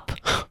literally up,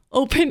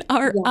 open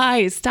our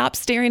eyes, stop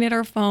staring at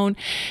our phone,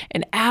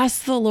 and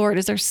ask the Lord,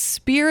 is our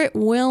spirit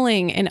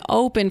willing and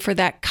open for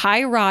that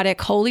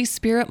kairotic Holy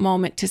Spirit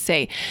moment to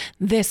say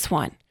this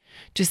one,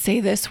 just say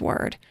this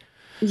word.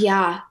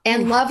 Yeah.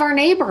 And love our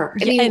neighbor.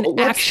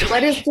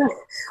 What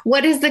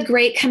is the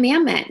great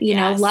commandment?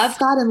 Love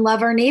God and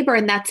love our neighbor.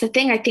 And that's the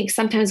thing. I think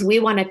sometimes we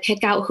want to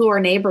pick out who our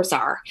neighbors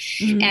are,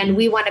 and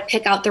we want to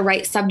pick out the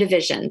right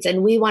subdivisions,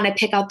 and we want to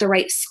pick out the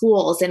right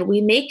schools, and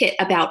we make it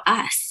about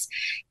us.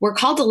 We're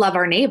called to love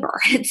our neighbor.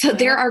 And so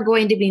there are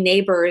going to be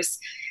neighbors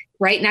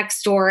right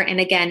next door, and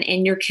again,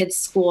 in your kids'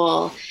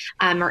 school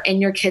or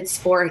in your kids'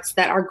 sports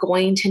that are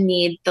going to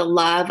need the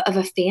love of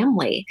a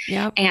family.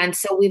 Yep. And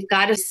so we've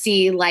got to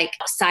see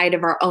outside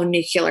of our own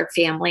nuclear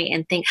family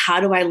and think, how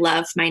do I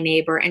love my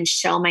neighbor and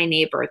show my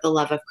neighbor the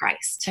love of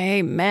Christ?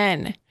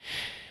 Amen.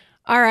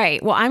 All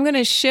right. Well, I'm going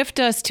to shift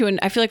us to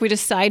I feel like we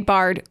just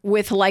sidebarred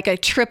with a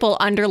triple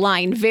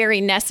underline,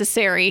 very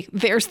necessary.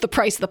 There's the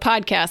price of the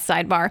podcast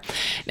sidebar.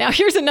 Now,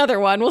 here's another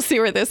one. We'll see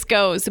where this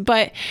goes.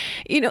 But,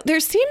 there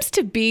seems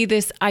to be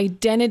this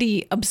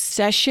identity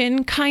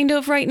obsession kind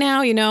of right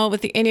now,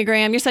 with the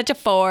Enneagram. You're such a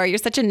 4, you're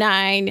such a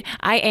 9.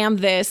 I am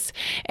this.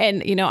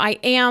 And, I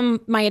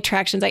am my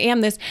attractions. I am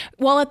this.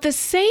 While at the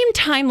same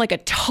time, a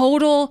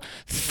total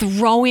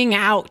throwing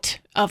out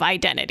of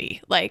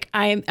identity.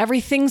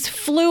 Everything's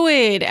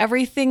fluid.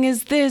 Everything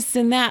is this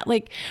and that.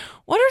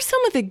 What are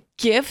some of the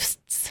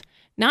gifts,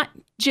 not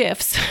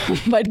GIFs,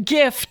 but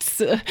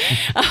gifts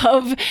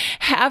of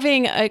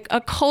having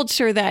a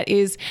culture that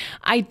is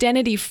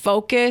identity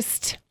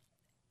focused,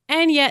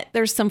 and yet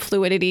there's some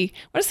fluidity?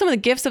 What are some of the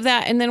gifts of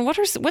that? And then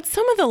what's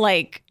some of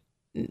the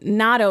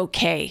not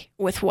okay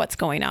with what's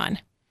going on?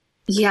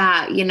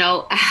 Yeah,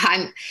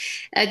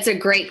 it's a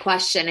great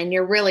question. And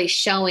you're really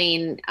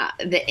showing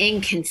the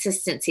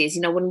inconsistencies.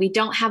 When we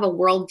don't have a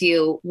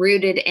worldview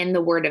rooted in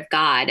the Word of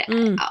God,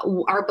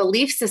 our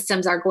belief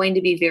systems are going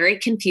to be very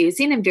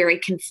confusing and very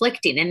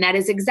conflicting. And that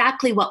is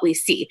exactly what we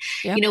see.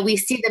 Yep. We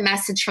see the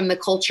message from the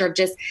culture of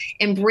just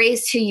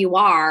embrace who you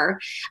are,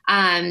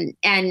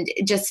 and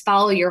just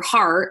follow your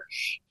heart,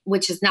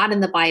 which is not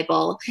in the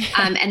Bible.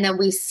 And then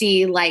we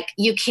see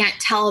you can't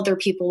tell other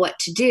people what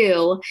to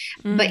do,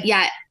 but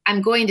yet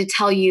I'm going to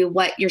tell you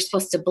what you're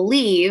supposed to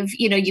believe.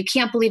 You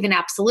can't believe in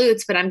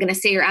absolutes, but I'm going to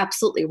say you're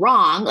absolutely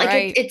wrong.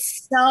 Right.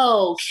 It's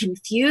so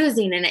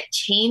confusing and it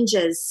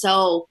changes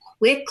so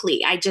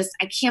quickly. I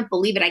can't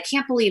believe it. I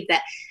can't believe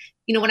that,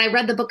 when I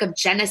read the book of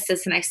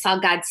Genesis and I saw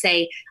God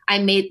say, I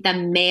made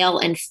them male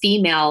and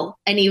female,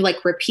 and he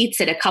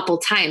repeats it a couple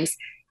times,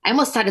 I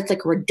almost thought it's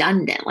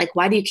redundant.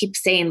 Why do you keep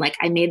saying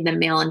I made them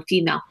male and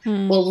female?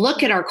 Well,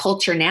 look at our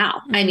culture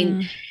now. I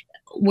mean,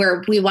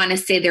 where we want to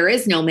say there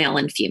is no male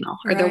and female,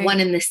 or they're one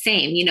and the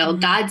same.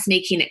 God's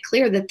making it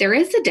clear that there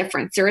is a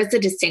difference. There is a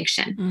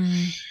distinction.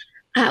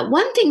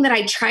 One thing that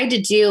I tried to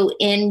do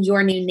in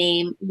Your New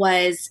Name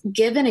was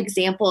give an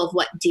example of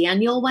what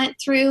Daniel went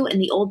through in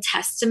the Old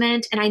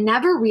Testament. And I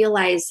never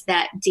realized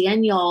that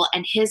Daniel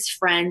and his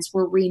friends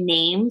were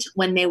renamed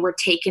when they were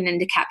taken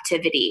into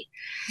captivity.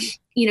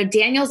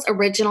 Daniel's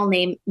original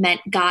name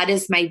meant God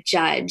is my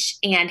judge,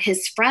 and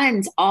his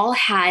friends all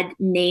had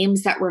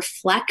names that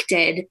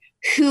reflected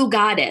who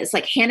God is.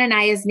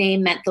 Hananiah's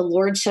name meant the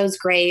Lord shows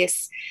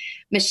grace.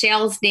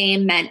 Mishael's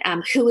name meant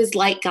who is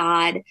like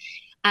God.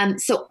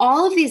 So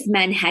all of these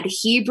men had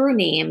Hebrew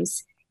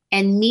names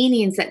and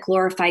meanings that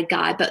glorified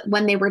God. But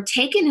when they were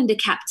taken into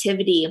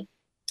captivity,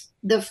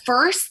 the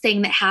first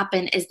thing that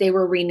happened is they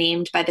were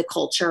renamed by the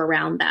culture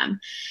around them.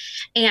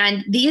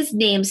 And these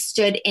names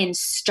stood in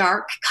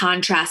stark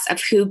contrast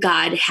of who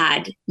God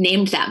had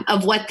named them,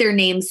 of what their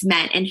names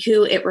meant and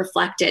who it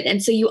reflected.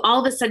 And so you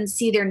all of a sudden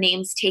see their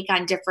names take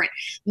on different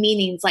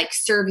meanings, like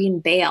serving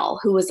Baal,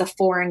 who was a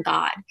foreign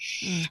god.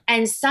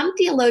 And some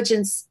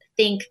theologians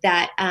think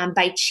that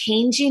by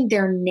changing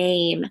their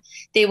name,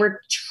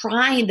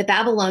 the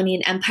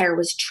Babylonian Empire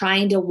was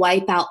trying to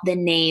wipe out the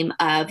name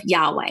of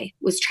Yahweh,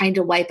 was trying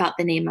to wipe out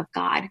the name of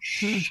God.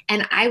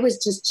 And I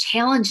was just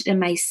challenged in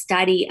my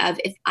study of,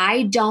 if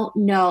I don't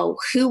know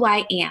who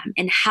I am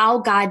and how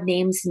God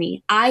names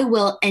me, I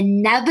will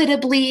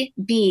inevitably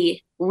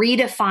be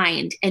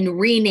redefined and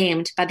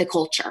renamed by the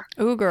culture.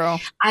 Ooh, girl.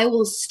 I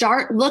will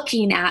start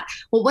looking at,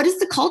 well, what does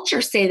the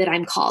culture say that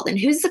I'm called? And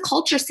who's the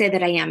culture say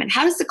that I am? And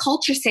how does the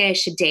culture say I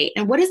should date?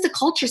 And what does the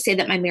culture say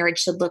that my marriage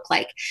should look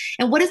like?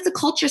 And what does the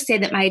culture say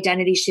that my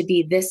identity should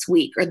be this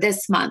week or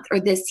this month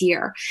or this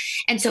year?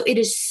 And so it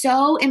is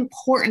so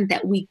important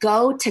that we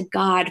go to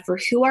God for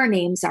who our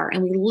names are,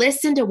 and we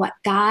listen to what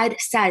God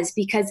says,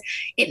 because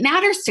it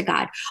matters to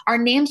God. Our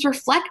names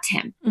reflect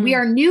him. We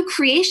are new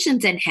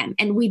creations in him,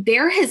 and we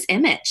bear his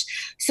image.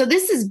 So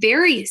this is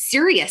very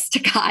serious to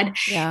God.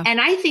 Yeah. And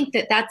I think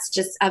that that's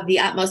just of the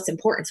utmost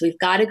importance. We've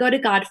got to go to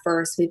God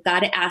first. We've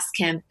got to ask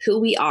him who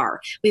we are.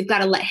 We've got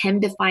to let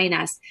him define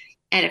us.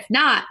 And if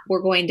not,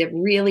 we're going to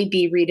really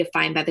be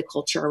redefined by the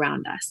culture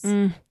around us.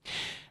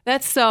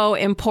 That's so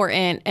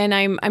important. And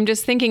I'm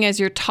just thinking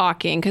as you're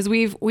talking, because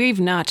we've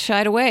not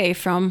shied away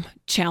from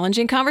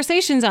challenging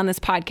conversations on this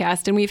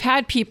podcast. And we've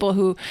had people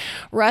who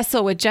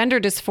wrestle with gender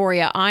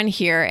dysphoria on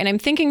here. And I'm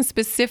thinking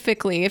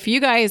specifically, if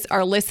you guys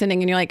are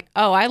listening and you're like,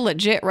 oh, I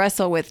legit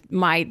wrestle with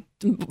my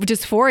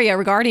dysphoria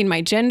regarding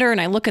my gender,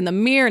 and I look in the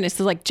mirror and this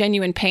is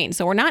genuine pain.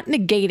 So we're not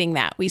negating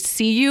that. We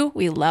see you.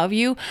 We love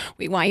you.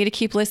 We want you to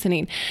keep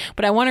listening.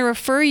 But I want to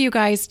refer you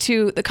guys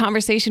to the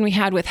conversation we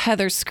had with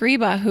Heather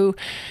Scriba, who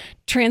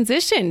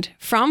transitioned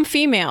from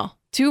female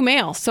to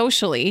male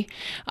socially.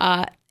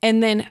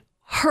 And then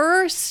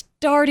her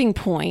starting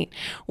point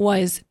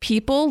was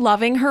people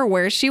loving her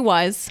where she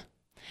was.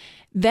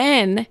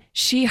 Then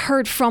she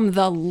heard from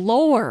the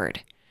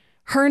Lord.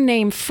 Her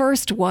name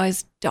first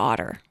was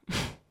daughter.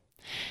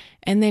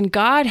 And then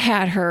God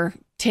had her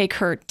take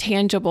her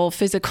tangible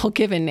physical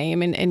given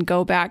name and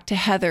go back to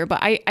Heather. But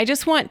I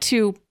just want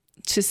to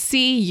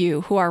see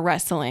you who are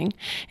wrestling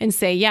and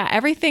say, yeah,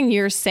 everything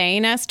you're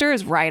saying, Esther,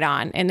 is right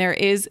on. And there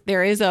is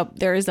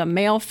a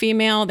male,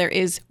 female,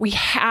 we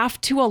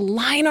have to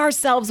align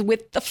ourselves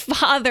with the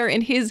Father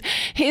and his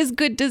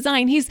good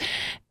design. He's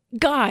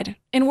God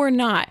and we're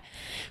not.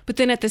 But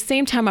then at the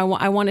same time,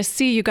 I want to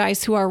see you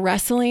guys who are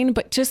wrestling,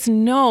 but just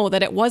know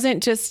that it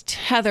wasn't just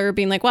Heather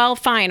being like, well,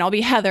 fine, I'll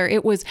be Heather.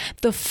 It was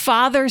the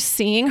Father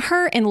seeing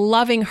her and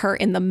loving her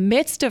in the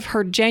midst of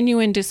her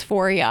genuine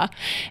dysphoria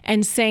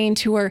and saying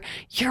to her,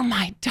 you're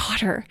my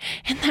daughter.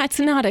 And that's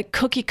not a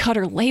cookie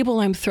cutter label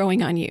I'm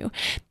throwing on you.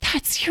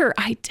 That's your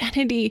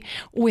identity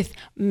with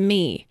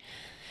me.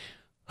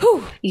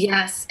 Whew.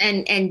 Yes.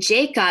 And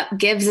Jacob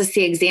gives us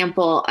the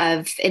example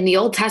of, in the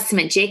Old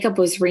Testament, Jacob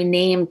was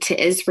renamed to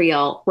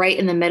Israel right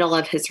in the middle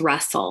of his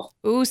wrestle.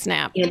 Ooh,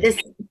 snap.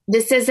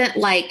 This isn't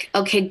like,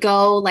 okay,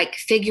 go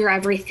figure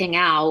everything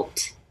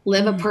out.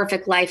 live a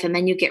perfect life, and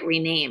then you get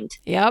renamed.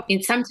 Yep.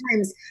 And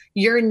sometimes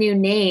your new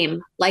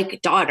name,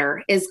 like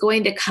daughter, is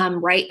going to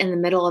come right in the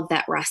middle of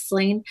that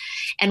wrestling.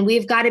 And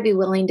we've got to be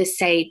willing to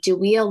say, do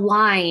we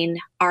align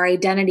our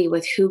identity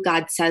with who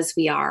God says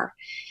we are?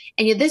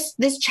 And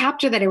this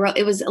chapter that I wrote,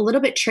 it was a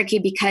little bit tricky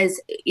because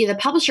the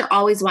publisher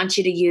always wants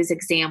you to use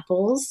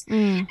examples.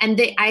 And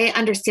I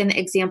understand that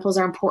examples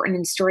are important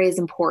and story is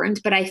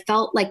important, but I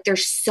felt like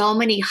there's so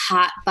many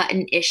hot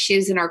button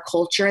issues in our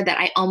culture that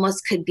I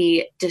almost could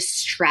be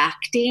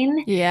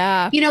distracting.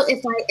 Yeah.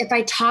 If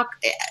I talk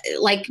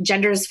like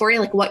gender dysphoria,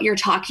 like what you're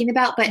talking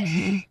about, but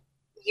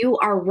you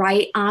are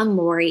right on,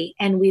 Lori.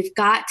 And we've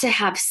got to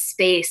have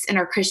space in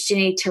our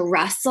Christianity to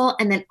wrestle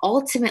and then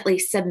ultimately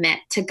submit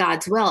to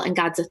God's will and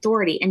God's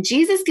authority. And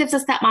Jesus gives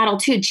us that model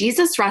too.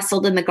 Jesus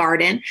wrestled in the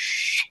garden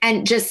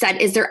and just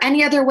said, is there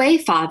any other way,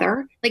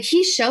 Father? Like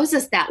he shows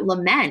us that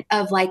lament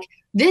of like,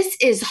 this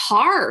is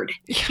hard.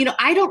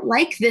 I don't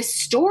like this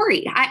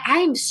story. I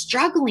am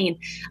struggling.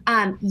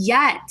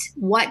 Yet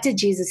what did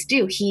Jesus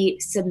do? He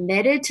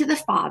submitted to the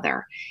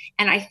Father.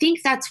 And I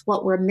think that's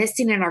what we're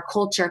missing in our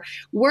culture.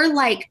 We're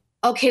like,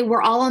 okay,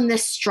 we're all in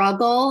this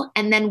struggle.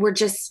 And then we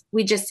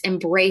just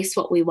embrace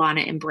what we want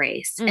to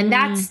embrace. And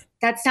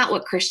that's not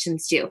what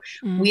Christians do.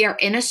 We are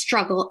in a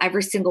struggle,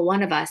 every single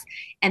one of us.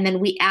 And then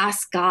we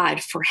ask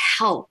God for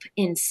help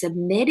in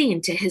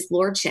submitting to his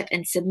lordship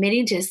and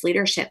submitting to his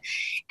leadership.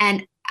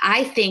 And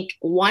I think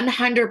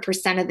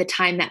 100% of the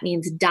time that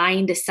means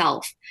dying to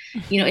self.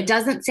 It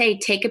doesn't say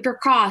take up your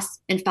cross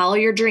and follow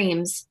your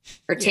dreams,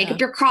 or take up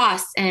your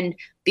cross and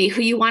be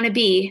who you want to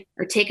be,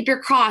 or take up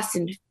your cross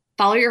and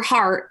follow your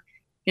heart.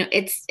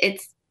 It's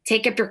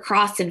take up your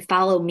cross and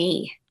follow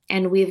me.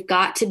 And we've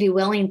got to be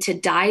willing to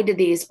die to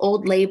these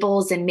old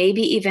labels and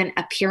maybe even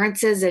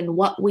appearances and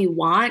what we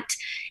want,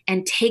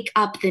 and take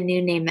up the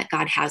new name that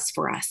God has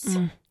for us.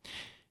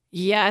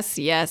 Yes,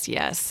 yes,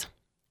 yes.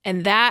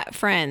 And that,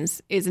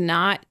 friends, is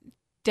not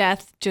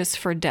death just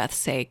for death's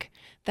sake.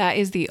 That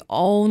is the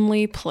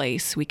only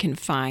place we can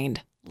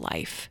find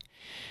life.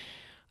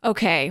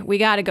 Okay, we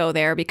got to go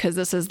there because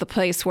this is the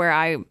place where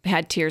I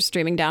had tears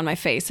streaming down my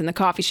face in the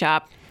coffee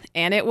shop.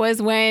 And it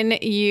was when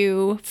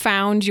you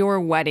found your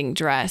wedding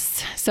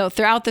dress. So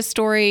throughout the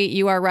story,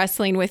 you are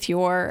wrestling with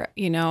your,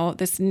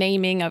 this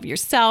naming of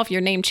yourself,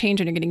 your name change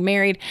when you're getting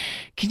married.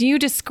 Can you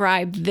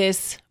describe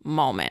this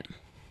moment?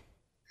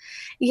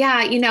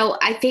 Yeah,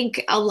 I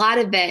think a lot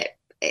of it,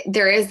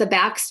 there is the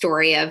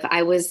backstory of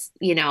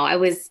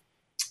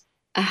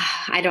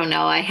I don't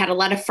know. I had a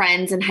lot of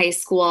friends in high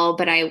school,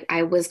 but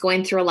I was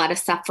going through a lot of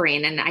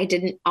suffering, and I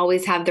didn't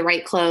always have the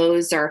right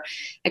clothes, or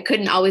I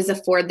couldn't always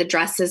afford the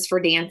dresses for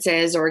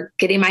dances, or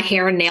getting my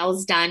hair and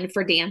nails done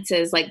for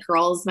dances like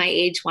girls my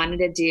age wanted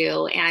to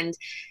do. And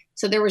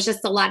so there was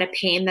just a lot of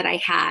pain that I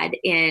had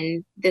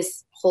in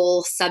this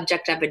whole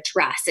subject of a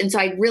dress. And so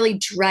I really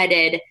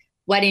dreaded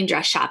wedding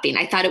dress shopping.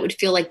 I thought it would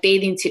feel like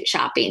bathing suit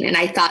shopping. And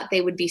I thought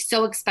they would be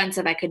so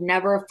expensive. I could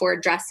never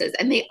afford dresses.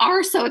 And they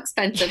are so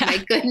expensive. My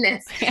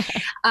goodness.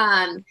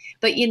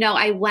 But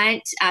I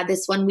went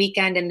this one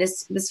weekend, and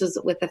this was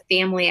with a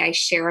family I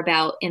share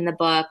about in the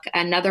book,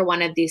 another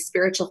one of these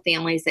spiritual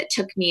families that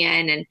took me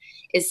in and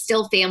is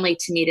still family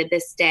to me to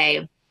this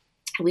day.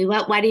 We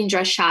went wedding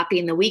dress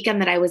shopping the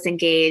weekend that I was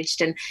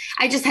engaged, and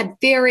I just had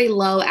very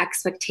low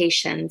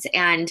expectations.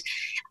 And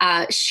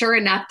sure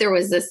enough, there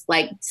was this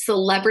like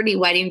celebrity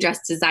wedding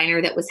dress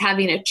designer that was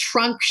having a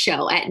trunk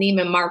show at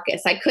Neiman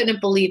Marcus. I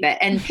couldn't believe it.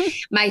 And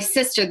my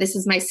sister, this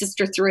is my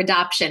sister through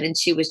adoption, and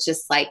she was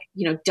just like,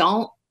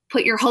 don't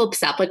put your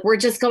hopes up. Like, we're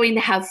just going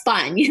to have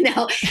fun,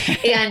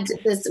 And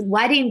this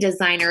wedding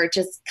designer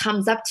just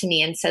comes up to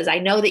me and says, I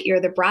know that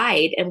you're the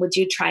bride, and would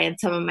you try on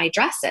some of my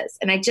dresses?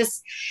 And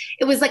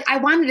it was like, I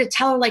wanted to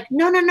tell her like,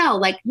 no,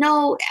 like,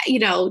 no,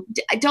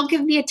 don't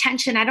give me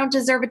attention. I don't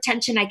deserve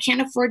attention. I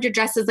can't afford your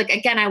dresses. Like,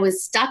 again, I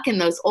was stuck in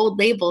those old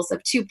labels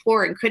of too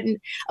poor and couldn't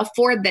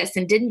afford this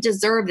and didn't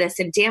deserve this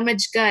and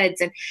damaged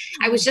goods. And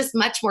I was just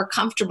much more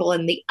comfortable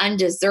in the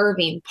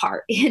undeserving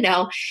part,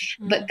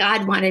 but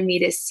God wanted me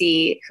to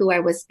see who I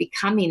was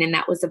becoming, and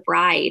that was a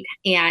bride.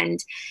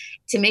 And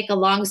to make a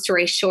long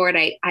story short,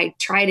 I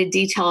try to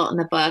detail it in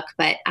the book,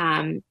 but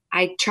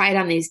I tried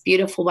on these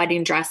beautiful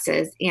wedding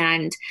dresses.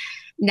 And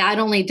not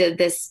only did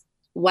this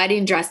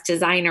wedding dress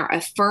designer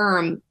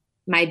affirm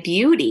my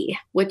beauty,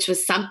 which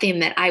was something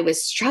that I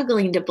was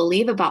struggling to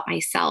believe about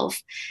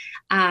myself,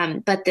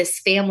 but this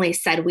family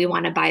said, we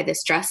want to buy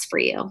this dress for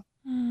you.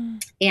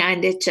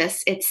 And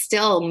it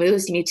still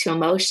moves me to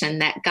emotion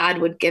that God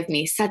would give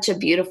me such a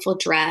beautiful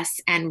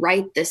dress and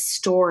write this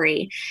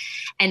story.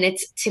 And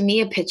it's, to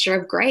me, a picture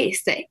of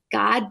grace, that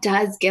God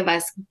does give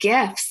us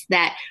gifts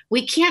that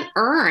we can't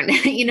earn,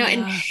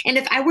 and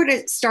if I were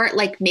to start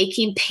like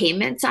making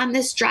payments on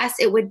this dress,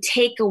 it would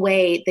take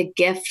away the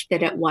gift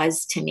that it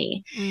was to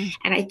me.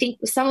 And I think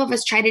some of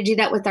us try to do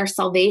that with our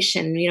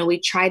salvation. We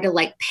try to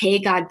like pay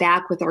God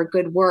back with our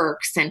good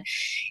works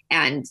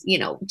and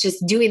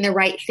just doing the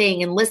right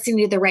thing and listening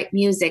to the right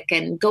music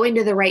and going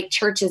to the right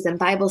churches and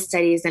Bible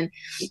studies. And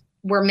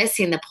we're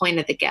missing the point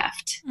of the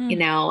gift, you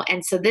know?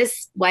 And so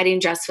this wedding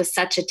dress was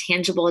such a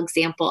tangible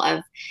example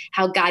of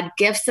how God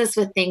gifts us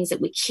with things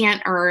that we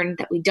can't earn,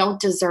 that we don't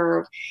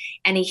deserve.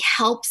 And he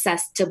helps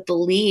us to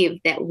believe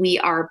that we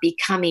are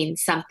becoming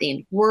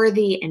something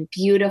worthy and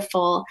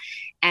beautiful.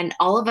 And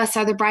all of us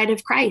are the bride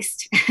of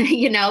Christ,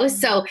 you know?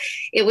 So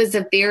it was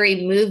a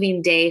very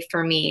moving day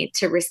for me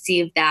to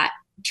receive that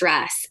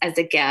dress as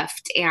a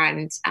gift,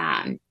 and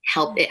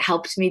it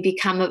helped me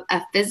become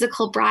a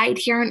physical bride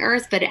here on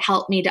earth, but it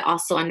helped me to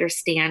also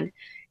understand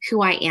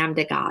who I am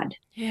to God.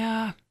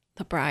 Yeah,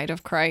 the bride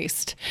of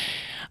Christ.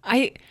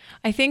 I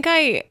think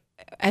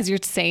as you're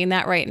saying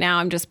that right now,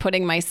 I'm just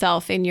putting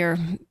myself in your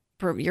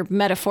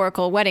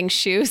metaphorical wedding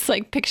shoes,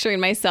 like picturing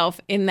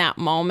myself in that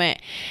moment.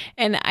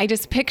 And I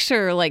just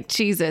picture like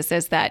Jesus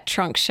as that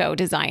trunk show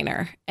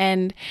designer.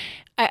 And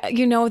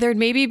there'd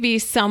maybe be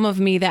some of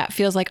me that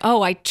feels like,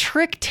 oh, I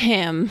tricked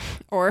him,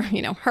 or,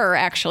 her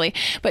actually,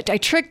 but I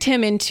tricked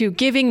him into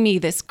giving me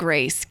this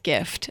grace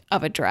gift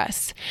of a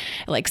dress.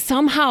 Like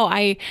somehow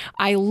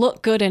I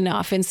look good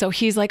enough. And so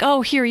he's like,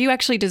 oh, here, you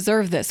actually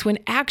deserve this. When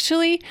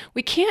actually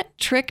we can't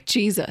trick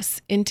Jesus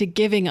into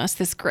giving us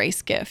this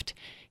grace gift.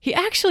 He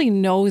actually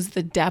knows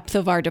the depth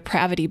of our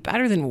depravity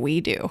better than we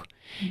do.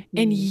 Mm-hmm.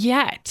 And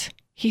yet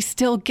he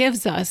still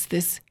gives us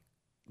this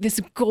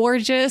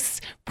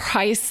gorgeous,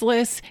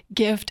 priceless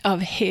gift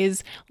of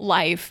his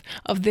life,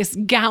 of this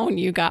gown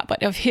you got,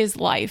 but of his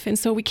life. And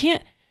so we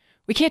can't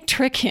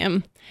trick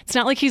him. It's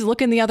not like he's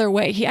looking the other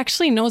way. He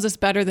actually knows us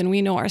better than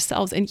we know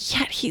ourselves. And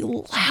yet he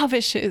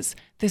lavishes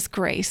this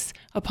grace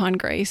upon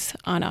grace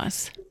on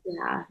us.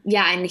 Yeah.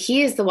 Yeah. And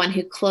he is the one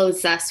who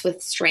clothes us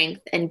with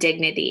strength and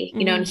dignity,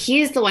 and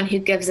he is the one who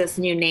gives us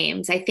new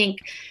names. I think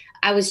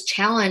I was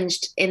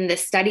challenged in the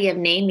study of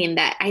naming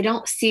that I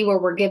don't see where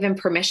we're given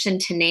permission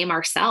to name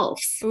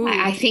ourselves.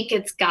 I think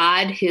it's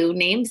God who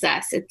names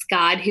us. It's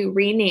God who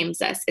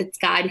renames us. It's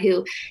God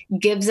who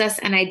gives us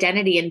an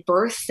identity and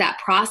births that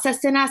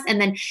process in us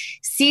and then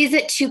sees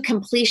it to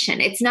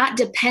completion. It's not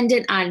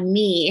dependent on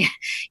me,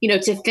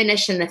 to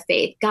finish in the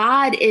faith.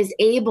 God is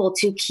able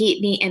to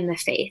keep me in the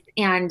faith.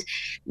 And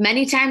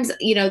many times,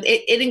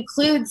 it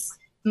includes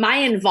my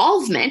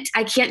involvement.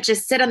 I can't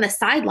just sit on the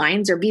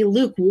sidelines or be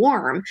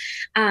lukewarm.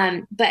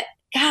 But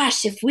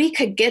gosh, if we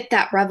could get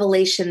that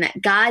revelation that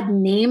God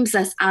names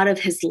us out of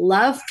his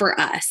love for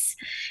us,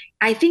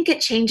 I think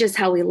it changes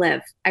how we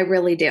live. I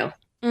really do.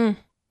 Man,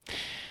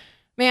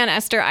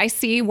 Esther, I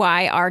see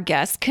why our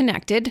guests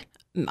connected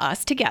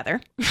us together.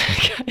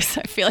 Guys,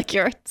 I feel like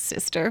you're a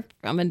sister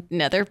from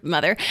another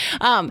mother.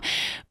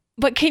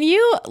 But can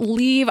you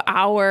leave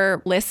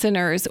our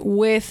listeners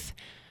with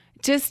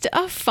just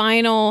a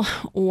final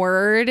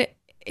word?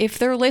 If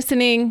they're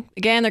listening,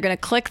 again, they're going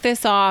to click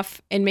this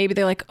off and maybe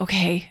they're like,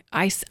 okay,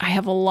 I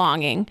have a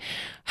longing.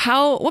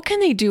 What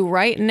can they do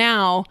right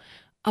now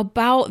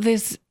about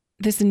this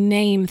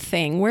name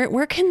thing?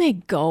 Where can they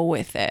go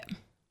with it?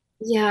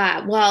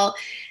 Yeah, well,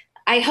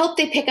 I hope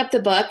they pick up the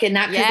book, and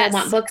not because I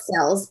want book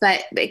sales,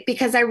 but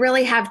because I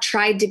really have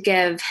tried to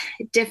give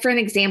different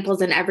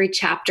examples in every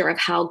chapter of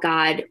how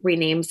God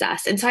renames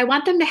us. And so I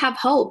want them to have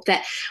hope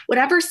that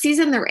whatever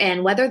season they're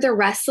in, whether they're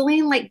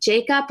wrestling like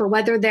Jacob or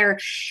whether they're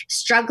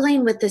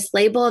struggling with this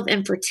label of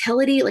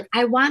infertility, like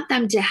I want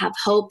them to have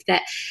hope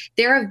that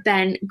there have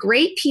been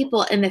great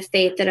people in the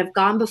faith that have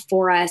gone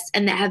before us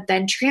and that have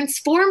been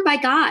transformed by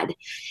God.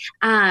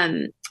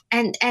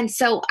 And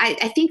so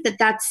I think that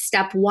that's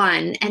step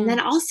one. And then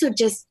also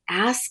just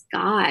ask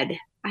God.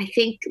 I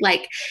think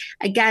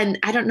again,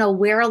 I don't know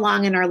where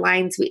along in our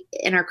lines,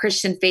 in our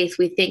Christian faith,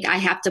 we think I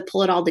have to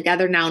pull it all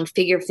together now and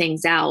figure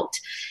things out.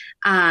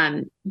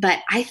 But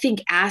I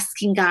think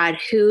asking God,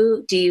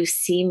 who do you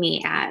see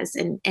me as?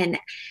 And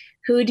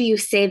who do you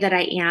say that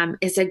I am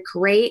is a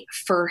great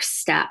first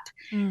step.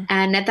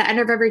 And at the end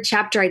of every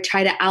chapter, I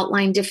try to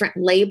outline different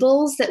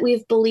labels that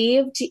we've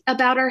believed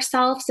about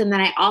ourselves. And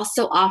then I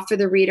also offer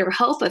the reader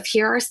hope of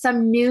here are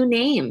some new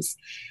names.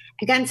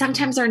 Again,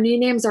 sometimes our new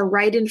names are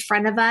right in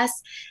front of us,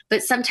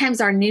 but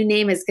sometimes our new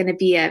name is going to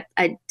be a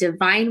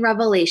divine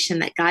revelation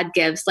that God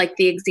gives, like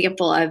the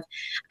example of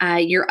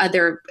your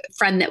other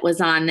friend that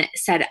was on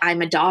said,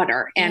 I'm a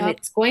daughter, and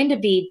it's going to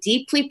be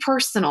deeply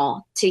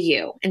personal to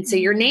you. And so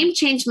your name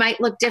change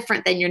might look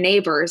different than your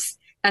neighbor's.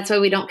 That's why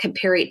we don't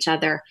compare each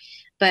other.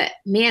 But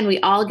man, we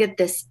all get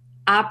this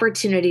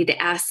opportunity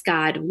to ask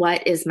God,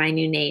 what is my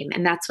new name?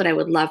 And that's what I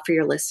would love for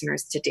your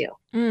listeners to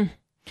do.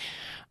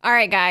 All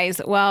right,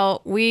 guys.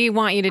 Well, we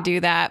want you to do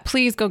that.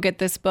 Please go get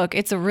this book.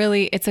 It's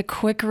a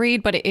quick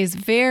read, but it is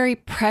very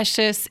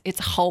precious. It's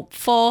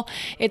hopeful.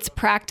 It's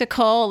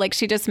practical. Like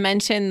she just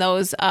mentioned,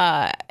 those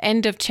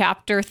end of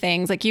chapter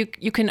things. Like you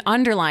can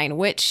underline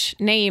which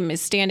name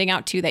is standing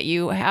out to you that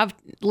you have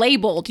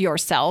labeled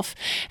yourself.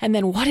 And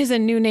then what is a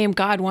new name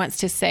God wants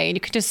to say? And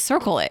you can just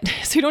circle it.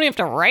 So you don't have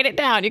to write it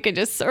down. You can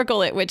just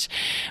circle it, which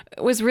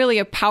was really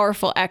a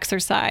powerful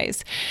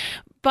exercise.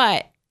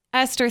 But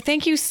Esther,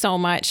 thank you so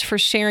much for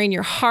sharing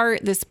your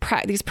heart,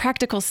 these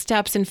practical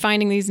steps in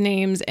finding these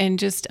names and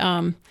just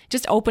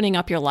opening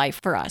up your life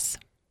for us.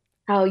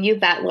 Oh, you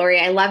bet, Lori.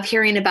 I love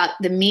hearing about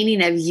the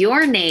meaning of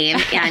your name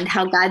and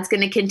how God's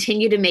going to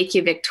continue to make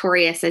you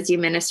victorious as you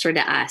minister to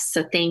us.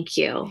 So thank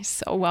you. You're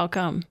so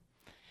welcome.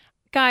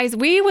 Guys,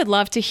 we would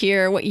love to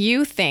hear what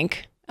you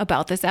think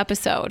about this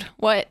episode.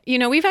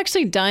 We've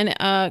actually done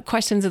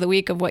questions of the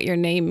week of what your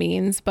name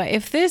means, but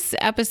if this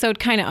episode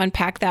kind of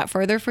unpacked that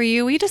further for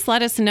you, will you just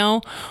let us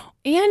know?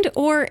 And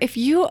or if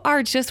you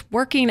are just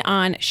working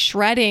on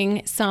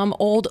shredding some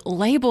old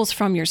labels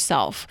from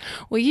yourself,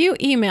 will you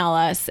email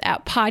us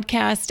at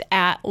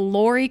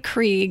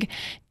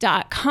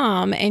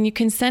podcast@lorikrieg.com, and you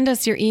can send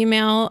us your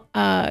email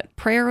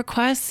prayer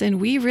requests, and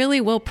we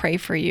really will pray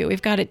for you.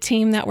 We've got a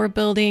team that we're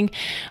building.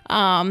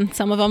 Some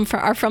of them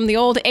are from the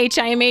old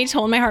HIMH,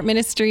 Hold My Heart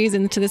Ministries,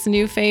 into this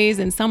new phase,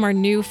 and some are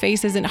new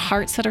faces and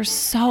hearts that are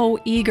so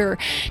eager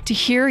to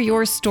hear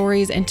your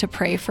stories and to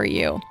pray for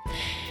you.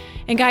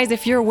 And guys,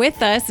 if you're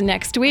with us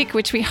next week,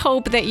 which we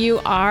hope that you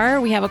are,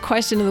 we have a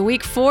question of the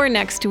week for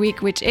next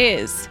week, which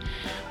is,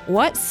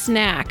 what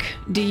snack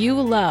do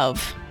you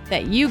love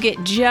that you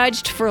get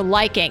judged for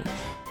liking?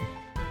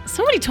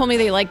 Somebody told me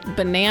they liked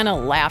banana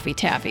Laffy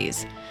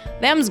Taffies.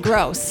 Them's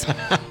gross.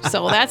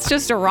 So that's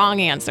just a wrong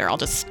answer. I'll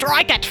just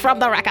strike it from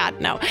the record.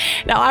 No,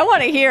 I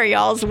want to hear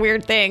y'all's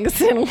weird things,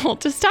 and we'll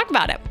just talk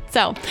about it.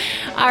 So,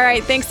 all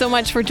right. Thanks so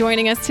much for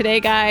joining us today,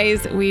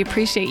 guys. We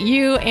appreciate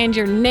you and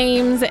your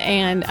names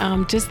and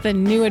just the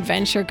new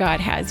adventure God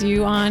has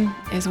you on,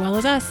 as well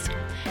as us.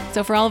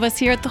 So for all of us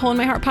here at the Hold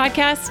My Heart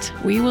podcast,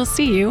 we will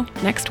see you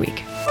next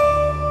week.